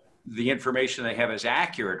not the information they have is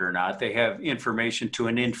accurate or not, they have information to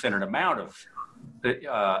an infinite amount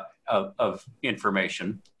of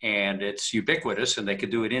information, and it's ubiquitous, and they could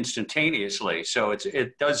do it instantaneously. So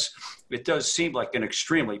it does seem like an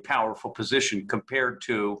extremely powerful position compared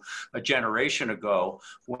to a generation ago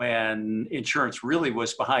when insurance really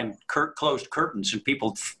was behind closed curtains and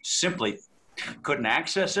people simply couldn't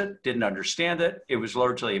access it, didn't understand it. It was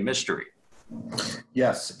largely a mystery.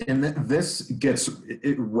 Yes, and this gets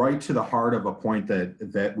it right to the heart of a point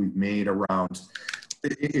that we've made around,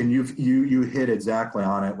 and you hit exactly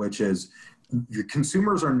on it, which is the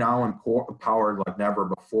consumers are now empowered like never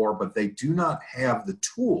before, but they do not have the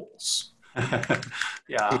tools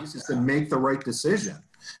to make the right decision,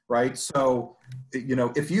 right? So,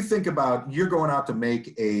 if you think about you're going out to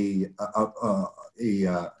make a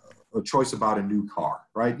choice about a new car,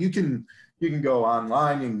 right? You can go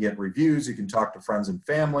online, you can get reviews, you can talk to friends and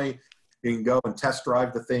family, you can go and test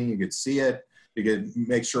drive the thing, you can see it, you can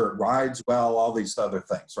make sure it rides well, all these other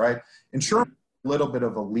things, right? Insurance is a little bit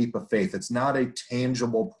of a leap of faith. It's not a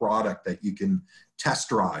tangible product that you can test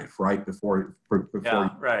drive, right, before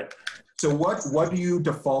right. So what do you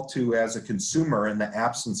default to as a consumer in the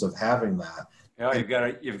absence of having that?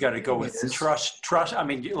 Yeah, you've got to go with trust. I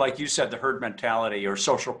mean, like you said, the herd mentality or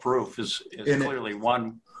social proof is clearly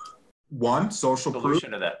one social solution proof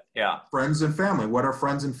to that. Yeah. Friends and family. What are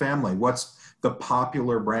friends and family? What's the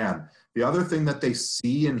popular brand? The other thing that they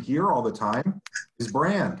see and hear all the time is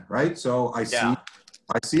brand, right? So I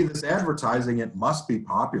see this advertising, it must be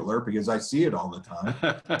popular because I see it all the time.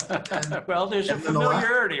 Well, there's a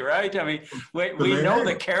familiarity, right? I mean, we know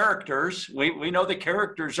the characters. We know the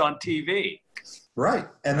characters on TV. Right.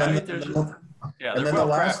 And then the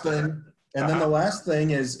last thing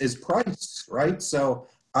is price, right? So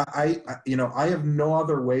I have no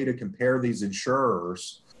other way to compare these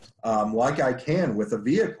insurers like I can with a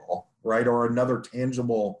vehicle, right, or another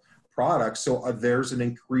tangible product. So there's an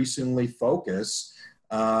increasingly focus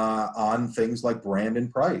on things like brand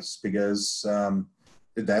and price because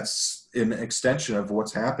that's an extension of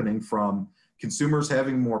what's happening from consumers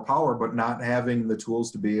having more power but not having the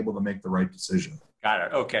tools to be able to make the right decision. Got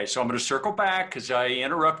it. Okay, so I'm going to circle back because I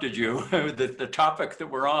interrupted you. The topic that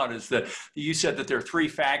we're on is that you said that there are three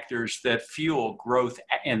factors that fuel growth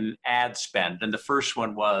in ad spend. And the first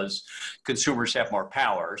one was consumers have more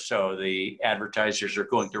power, so the advertisers are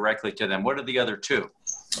going directly to them. What are the other two?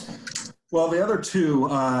 Well, the other two,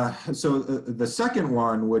 the second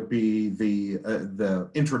one would be the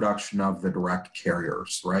introduction of the direct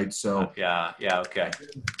carriers, right? So okay.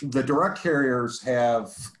 The direct carriers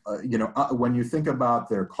have, when you think about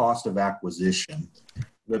their cost of acquisition,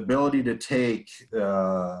 the ability to take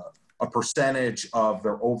a percentage of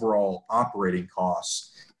their overall operating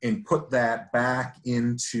costs and put that back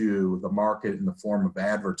into the market in the form of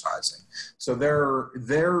advertising. So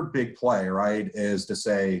their big play, right, is to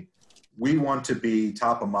say, we want to be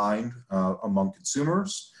top of mind among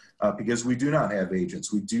consumers because we do not have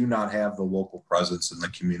agents. We do not have the local presence in the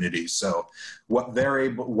community. So what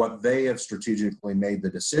they have strategically made the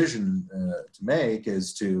decision to make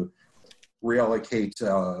is to reallocate,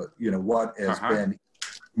 what has been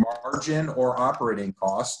margin or operating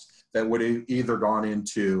cost that would have either gone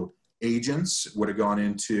into agents, would have gone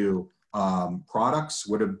into products,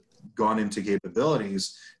 would have gone into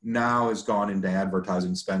capabilities, now has gone into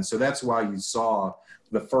advertising spend. So that's why you saw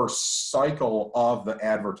the first cycle of the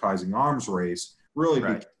advertising arms race really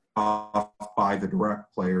be off by the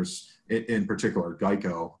direct players, in particular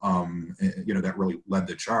Geico, that really led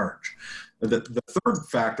the charge. The third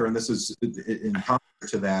factor, and this is in counter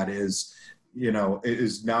to that, is now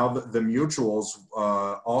the mutuals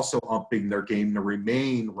also upping their game to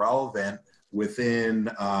remain relevant within,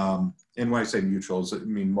 and when I say mutuals, I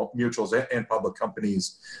mean mutuals and public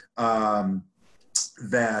companies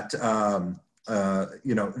that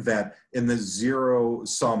in the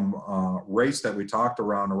zero-sum race that we talked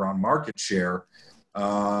around market share,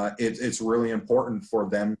 it's really important for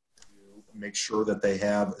them make sure that they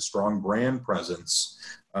have a strong brand presence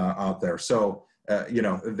out there. So,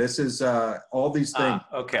 this is all these things.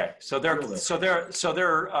 Okay, so they're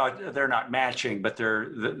not matching, but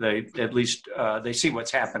they at least they see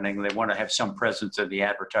what's happening. They want to have some presence in the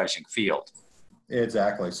advertising field.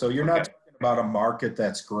 Exactly. So you're not talking about a market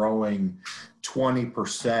that's growing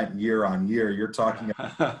 20% year on year. You're talking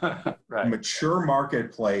about right. a mature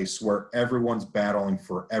marketplace where everyone's battling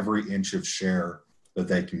for every inch of share that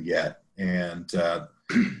they can get, and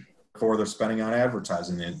therefore they're spending on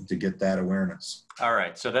advertising to get that awareness. All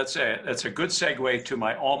right. So that's a good segue to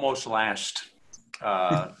my almost last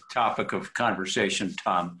topic of conversation,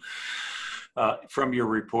 Tom, from your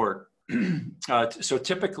report. So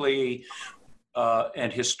typically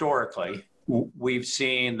and historically, we've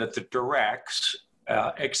seen that the directs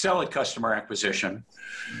excel at customer acquisition,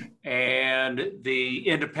 and the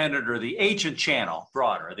independent or the agent channel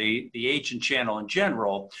broader, the agent channel in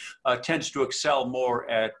general, tends to excel more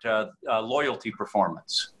at loyalty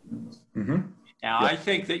performance. Mm-hmm. Now, I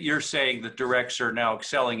think that you're saying that directs are now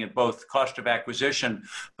excelling at both cost of acquisition,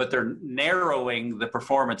 but they're narrowing the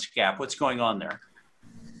performance gap. What's going on there?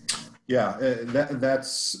 Yeah,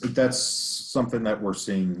 that's something that we're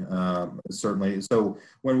seeing, certainly. So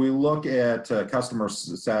when we look at customer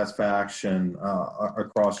satisfaction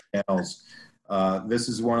across channels, this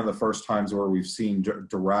is one of the first times where we've seen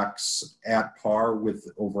directs at par with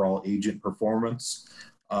overall agent performance.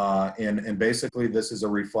 And basically, this is a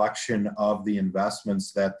reflection of the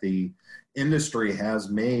investments that the industry has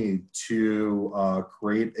made to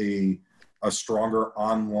create a stronger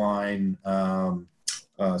online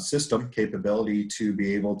system capability to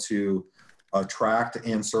be able to attract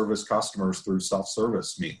and service customers through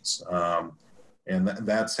self-service means. And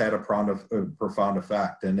that's had a profound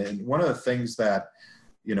effect. And one of the things that,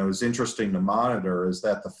 is interesting to monitor is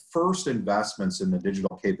that the first investments in the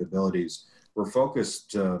digital capabilities were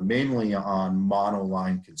focused mainly on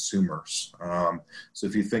monoline consumers. So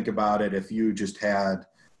if you think about it, if you just had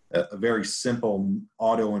a very simple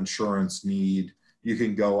auto insurance need, you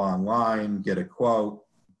can go online, get a quote,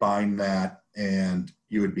 bind that, and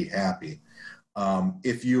you would be happy.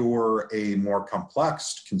 If you were a more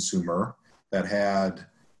complex consumer that had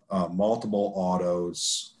multiple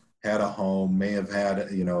autos, had a home, may have had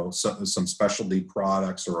some specialty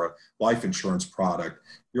products or a life insurance product,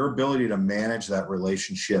 your ability to manage that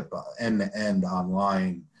relationship end to end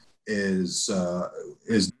online is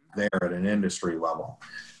there at an industry level.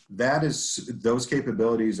 Those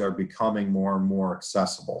capabilities are becoming more and more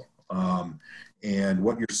accessible. And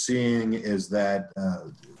what you're seeing is that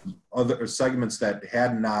other segments that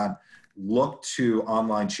had not looked to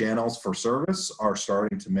online channels for service are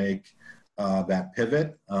starting to make that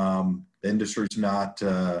pivot. The industry's not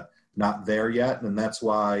there yet, and that's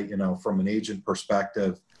why, from an agent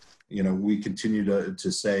perspective, we continue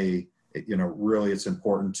to say, really it's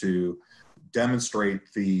important to demonstrate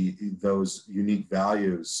those unique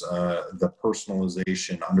values, the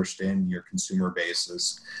personalization, understanding your consumer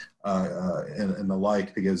bases, and the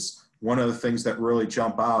like, because one of the things that really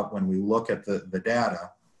jump out when we look at the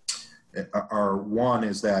data one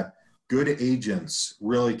is that good agents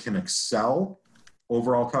really can excel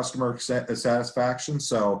overall customer satisfaction.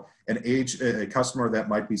 So a customer that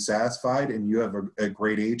might be satisfied and you have a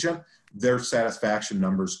great agent, their satisfaction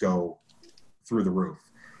numbers go through the roof.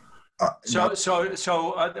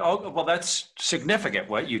 Well, that's significant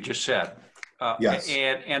what you just said. Yes.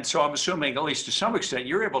 And so I'm assuming, at least to some extent,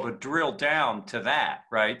 you're able to drill down to that,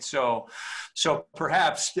 right? So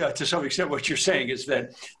perhaps to some extent, what you're saying is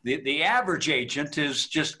that the average agent is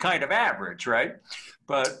just kind of average, right?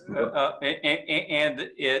 But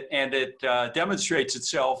it demonstrates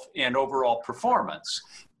itself in overall performance.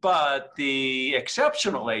 But the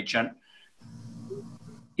exceptional agent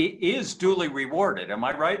is duly rewarded. Am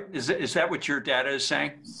I right? Is that what your data is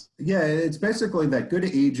saying? Yeah, it's basically that good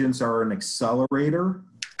agents are an accelerator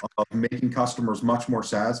of making customers much more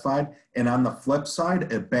satisfied. And on the flip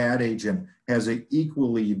side, a bad agent has an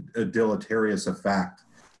equally deleterious effect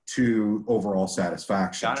to overall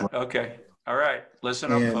satisfaction. Got it. Okay. All right.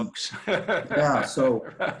 Listen up, folks. Yeah. So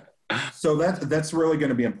that's really going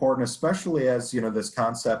to be important, especially as, this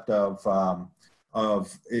concept of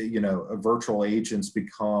virtual agents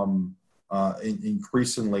become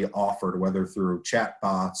increasingly offered, whether through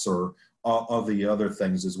chatbots or all the other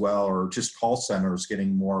things as well, or just call centers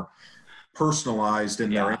getting more personalized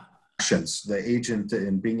in their interactions. The agent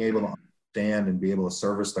and being able to understand and be able to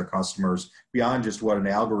service their customers beyond just what an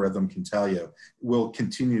algorithm can tell you will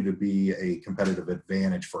continue to be a competitive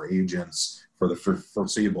advantage for agents for the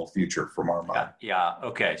foreseeable future from our mind. Yeah.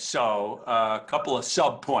 Okay. So a couple of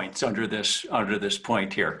sub points under this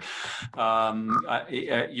point here.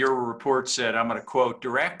 Your report said, I'm going to quote,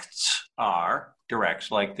 directs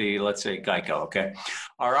like let's say Geico, okay,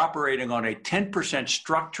 are operating on a 10%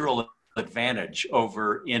 structural advantage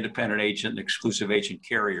over independent agent and exclusive agent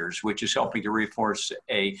carriers, which is helping to reinforce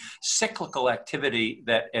a cyclical activity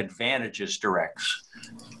that advantages directs.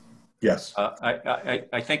 Yes.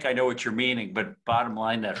 I think I know what you're meaning, but bottom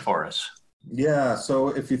line that for us. Yeah. So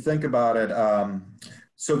if you think about it,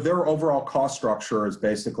 so their overall cost structure is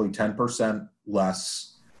basically 10% less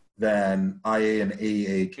than IA and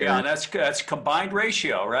AEA carriers. Yeah, and that's combined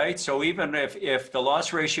ratio, right? So even if the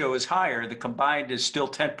loss ratio is higher, the combined is still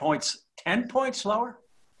 10 points lower?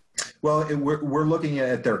 Well, we're looking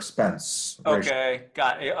at their expense ratio. Okay,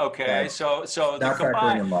 got it. Okay, so the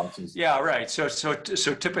combined losses. Yeah, right. So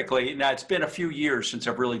typically, now it's been a few years since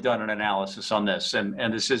I've really done an analysis on this,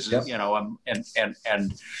 and this is Yep.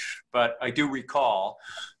 But I do recall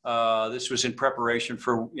this was in preparation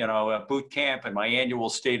for a boot camp and my annual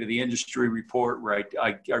State of the Industry report, where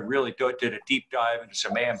I really did a deep dive into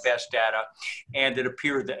some AM Best data, and it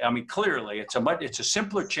appeared that clearly it's a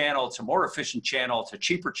simpler channel, it's a more efficient channel, it's a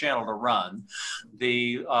cheaper channel to run.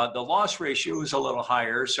 The loss ratio is a little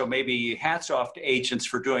higher, so maybe hats off to agents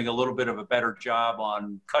for doing a little bit of a better job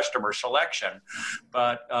on customer selection,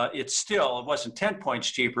 but it wasn't 10 points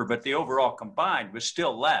cheaper, but the overall combined was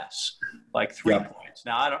still less, like 3 points.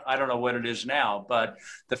 Now, I don't know what it is now, but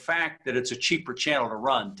the fact that it's a cheaper channel to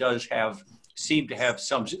run does seem to have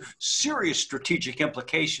some serious strategic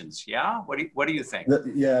implications. Yeah, what do you think?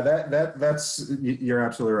 That's you're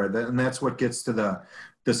absolutely right, and that's what gets to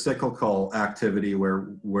the cyclical activity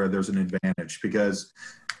where there's an advantage, because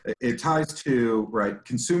it ties to, right,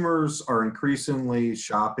 consumers are increasingly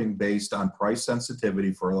shopping based on price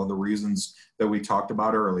sensitivity for all the reasons that we talked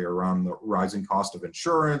about earlier around the rising cost of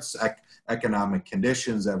insurance, economic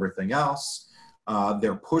conditions, everything else.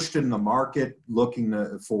 They're pushed in the market looking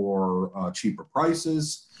for cheaper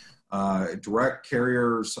prices. Direct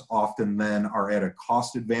carriers often then are at a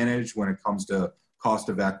cost advantage when it comes to cost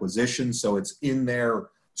of acquisition. So it's in their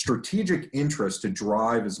strategic interest to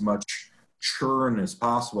drive as much churn as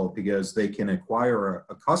possible, because they can acquire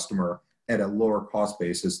a customer at a lower cost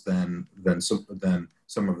basis than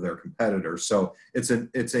some of their competitors. So it's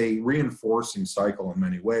a reinforcing cycle in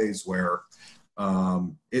many ways, where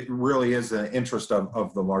it really is an interest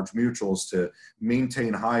of the large mutuals to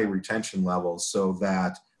maintain high retention levels so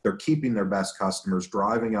that they're keeping their best customers,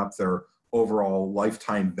 driving up their overall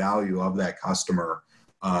lifetime value of that customer,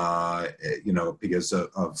 because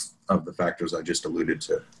of the factors I just alluded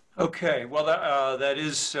to. Okay, well, that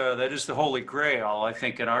is the holy grail, I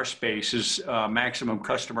think, in our space, is maximum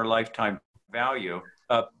customer lifetime value.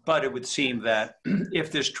 But it would seem that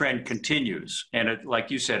if this trend continues, and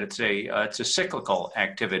like you said, it's a cyclical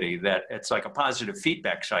activity, that it's like a positive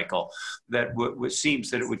feedback cycle, that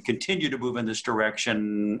seems that it would continue to move in this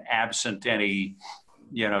direction absent any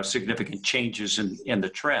significant changes in the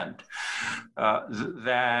trend.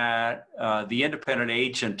 That the independent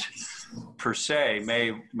agent per se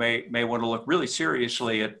may want to look really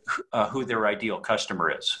seriously at who their ideal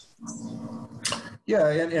customer is. Yeah,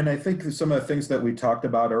 and I think some of the things that we talked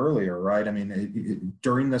about earlier, right?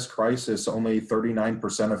 During this crisis, only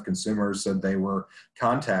 39% of consumers said they were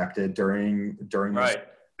contacted during this.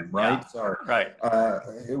 Right. Yeah. So, right.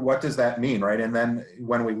 What does that mean, right? And then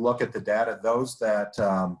when we look at the data, those that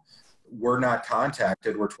were not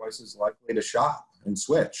contacted were twice as likely to shop and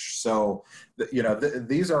switch. So,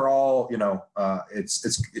 these are all,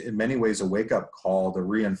 it's in many ways a wake-up call to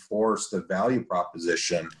reinforce the value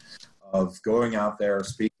proposition of going out there,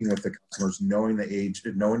 speaking with the customers, knowing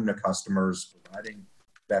the customers, providing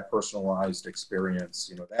that personalized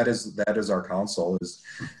experience. That is our counsel, is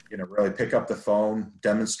really pick up the phone,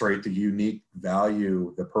 demonstrate the unique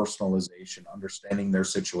value, the personalization, understanding their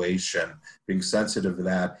situation, being sensitive to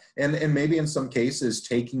that, and maybe in some cases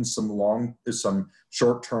taking some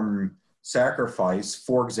short-term sacrifice,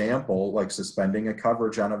 for example, like suspending a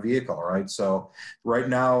coverage on a vehicle, right? So right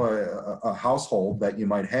now, a household that you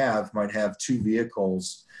might have two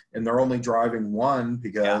vehicles, and they're only driving one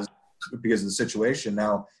because of the situation.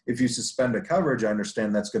 Now, if you suspend a coverage, I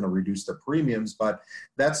understand that's going to reduce the premiums, but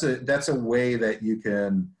that's a way that you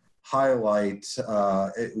can highlight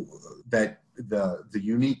that the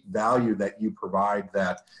unique value that you provide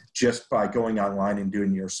that just by going online and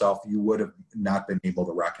doing it yourself, you would have not been able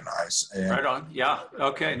to recognize. And, right on. Yeah.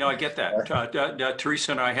 Okay. No, I get that.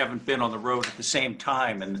 Teresa and I haven't been on the road at the same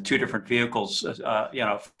time in the two different vehicles,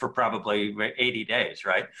 for probably 80 days,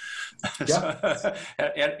 right? Yeah.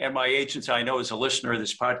 and my agent, I know, is a listener of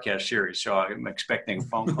this podcast series, so I'm expecting a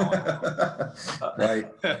phone call. Right.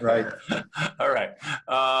 All right.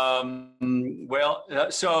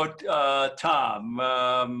 Tom,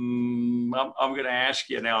 I'm going to ask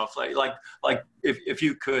you now, if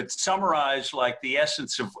you could summarize like the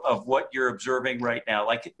essence of what you're observing right now,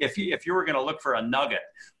 like if you were going to look for a nugget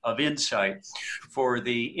of insight for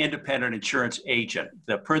the independent insurance agent,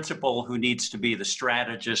 the principal who needs to be the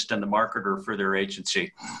strategist and the marketer for their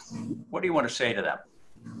agency, what do you want to say to them?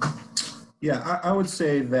 Yeah, I would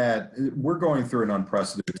say that we're going through an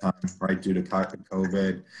unprecedented time, right, due to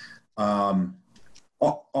COVID.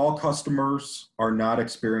 All customers are not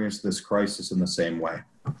experiencing this crisis in the same way,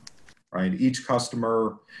 right? Each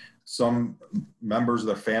customer, some members of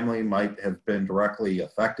their family might have been directly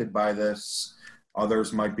affected by this.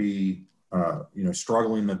 Others might be,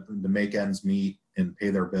 struggling to make ends meet and pay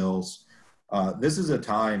their bills. This is a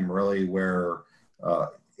time really where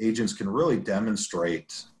agents can really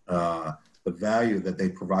demonstrate the value that they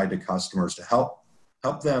provide to customers to help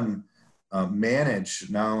them manage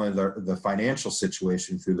not only the financial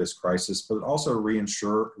situation through this crisis, but also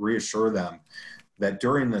reassure them that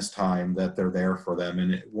during this time that they're there for them.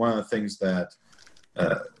 And one of the things that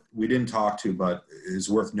we didn't talk to, but is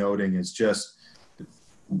worth noting, is just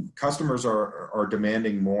customers are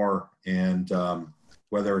demanding more, and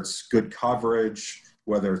whether it's good coverage,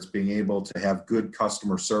 whether it's being able to have good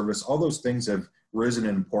customer service, all those things have risen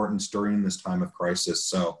in importance during this time of crisis.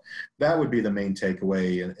 So that would be the main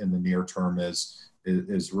takeaway in the near term is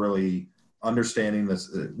really understanding this,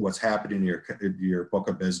 what's happening in your book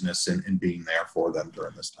of business and being there for them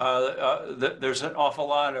during this time. There's an awful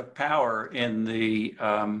lot of power in the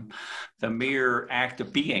mere act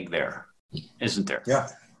of being there, isn't there? Yeah.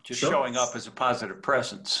 Just sure. Showing up as a positive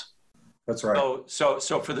presence. That's right. So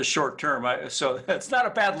for the short term, so it's not a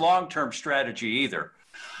bad long-term strategy either.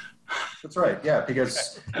 That's right. Yeah,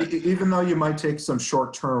 because even though you might take some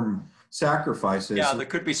short-term sacrifices. Yeah, there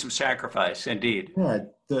could be some sacrifice, indeed. Yeah,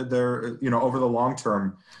 they're over the long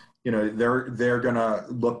term, they're gonna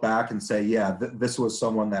look back and say, yeah, this was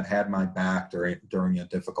someone that had my back during a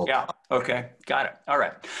difficult time. Okay, got it. All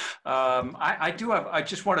right. I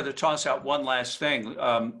just wanted to toss out one last thing.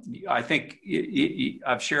 I think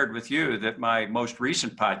I've shared with you that my most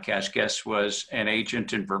recent podcast guest was an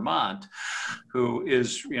agent in Vermont who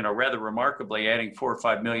is, rather remarkably adding $4 or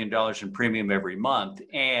 $5 million in premium every month.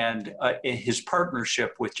 And his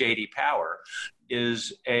partnership with J.D. Power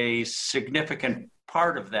is a significant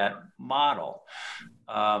part of that model.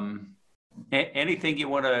 Anything you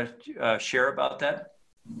want to share about that?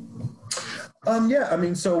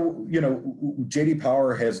 J.D.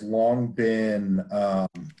 Power has long been,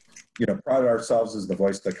 prided ourselves as the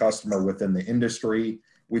voice of the customer within the industry.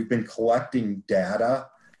 We've been collecting data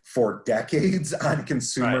for decades on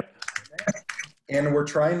consumer, right. And we're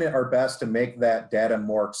trying our best to make that data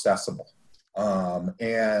more accessible.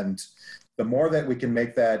 And the more that we can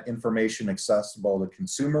make that information accessible to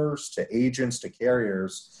consumers, to agents, to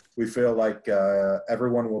carriers, we feel like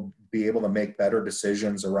everyone will be able to make better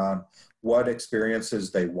decisions around what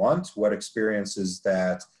experiences they want, what experiences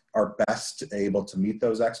that are best able to meet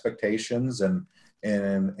those expectations. And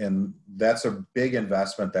that's a big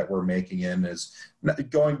investment that we're making in, is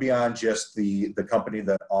going beyond just the company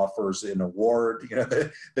that offers an award,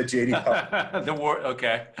 the J.D. The award,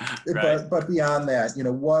 okay. Right. But beyond that,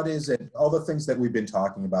 what is it, all the things that we've been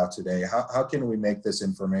talking about today, how can we make this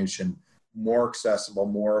information more accessible,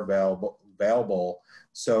 more available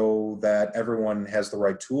so that everyone has the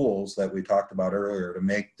right tools that we talked about earlier to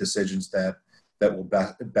make decisions that will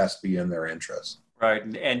best be in their interest. Right,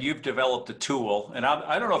 and you've developed a tool, and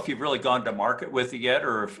I don't know if you've really gone to market with it yet,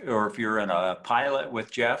 or if you're in a pilot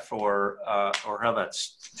with Jeff, or how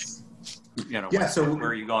that's, where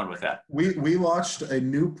are you going with that? We launched a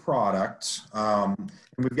new product, and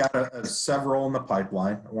we've got several in the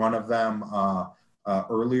pipeline. One of them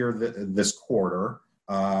earlier this quarter,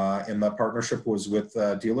 and the partnership was with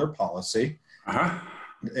Dealer Policy. Uh-huh.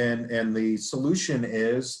 And the solution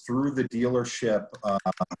is through the dealership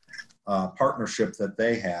partnership that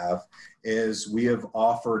they have, is we have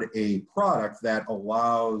offered a product that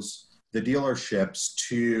allows the dealerships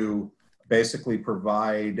to basically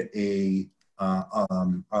provide a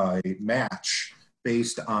match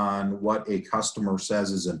based on what a customer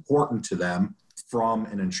says is important to them from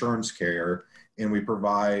an insurance carrier. and we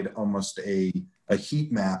provide almost a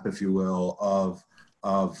heat map, if you will, of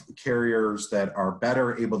carriers that are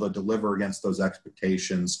better able to deliver against those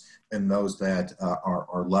expectations and those that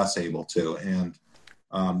are less able to. And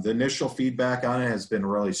the initial feedback on it has been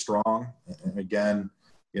really strong. And again,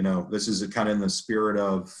 this is kind of in the spirit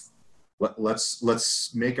of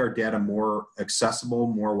let's make our data more accessible,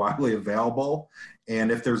 more widely available.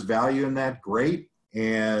 And if there's value in that, great.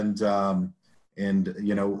 And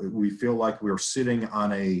we feel like we're sitting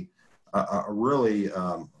on a really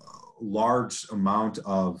large amount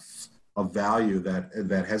of value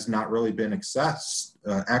that has not really been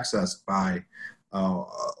accessed by a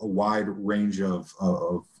wide range of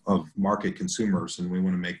market consumers, and we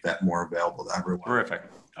want to make that more available to everyone. Terrific.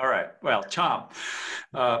 All right. Well, Tom,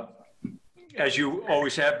 as you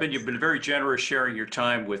always have been, you've been very generous sharing your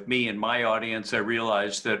time with me and my audience. I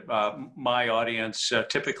realize that my audience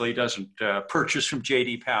typically doesn't purchase from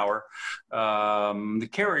J.D. Power. The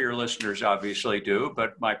carrier listeners obviously do,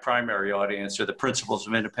 but my primary audience are the principals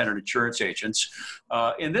of independent insurance agents.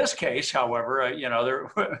 In this case, however,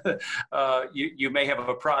 you may have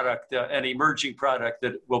a product, an emerging product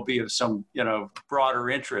that will be of some broader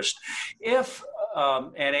interest. If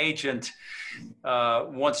an agent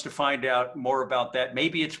wants to find out more about that,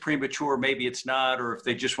 maybe it's premature, maybe it's not, or if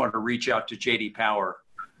they just want to reach out to J.D. Power,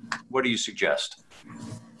 what do you suggest?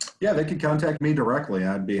 Yeah, they can contact me directly.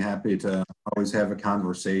 I'd be happy to always have a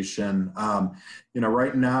conversation.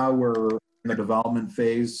 Right now we're in the development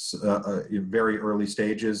phase, very early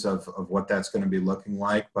stages of what that's going to be looking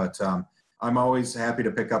like. But I'm always happy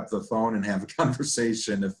to pick up the phone and have a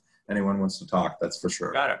conversation if anyone wants to talk, that's for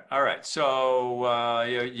sure. Got it. All right. So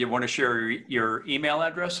you want to share your email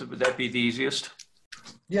address? Would that be the easiest?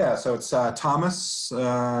 Yeah. So it's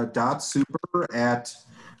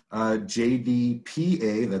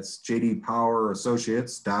thomas.super@JDPA, that's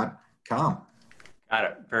jdpowerassociates.com. Got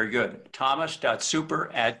it. Very good.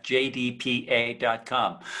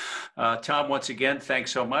 thomas.super@jdpa.com. Tom, once again,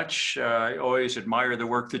 thanks so much. I always admire the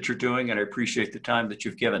work that you're doing, and I appreciate the time that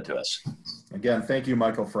you've given to us. Again, thank you,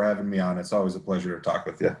 Michael, for having me on. It's always a pleasure to talk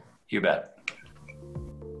with you. You bet.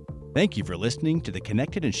 Thank you for listening to the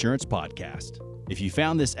Connected Insurance Podcast. If you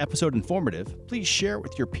found this episode informative, please share it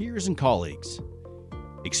with your peers and colleagues.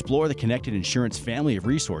 Explore the Connected Insurance family of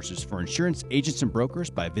resources for insurance agents and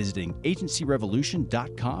brokers by visiting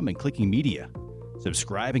agencyrevolution.com and clicking media.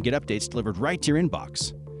 Subscribe and get updates delivered right to your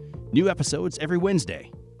inbox. New episodes every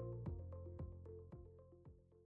Wednesday.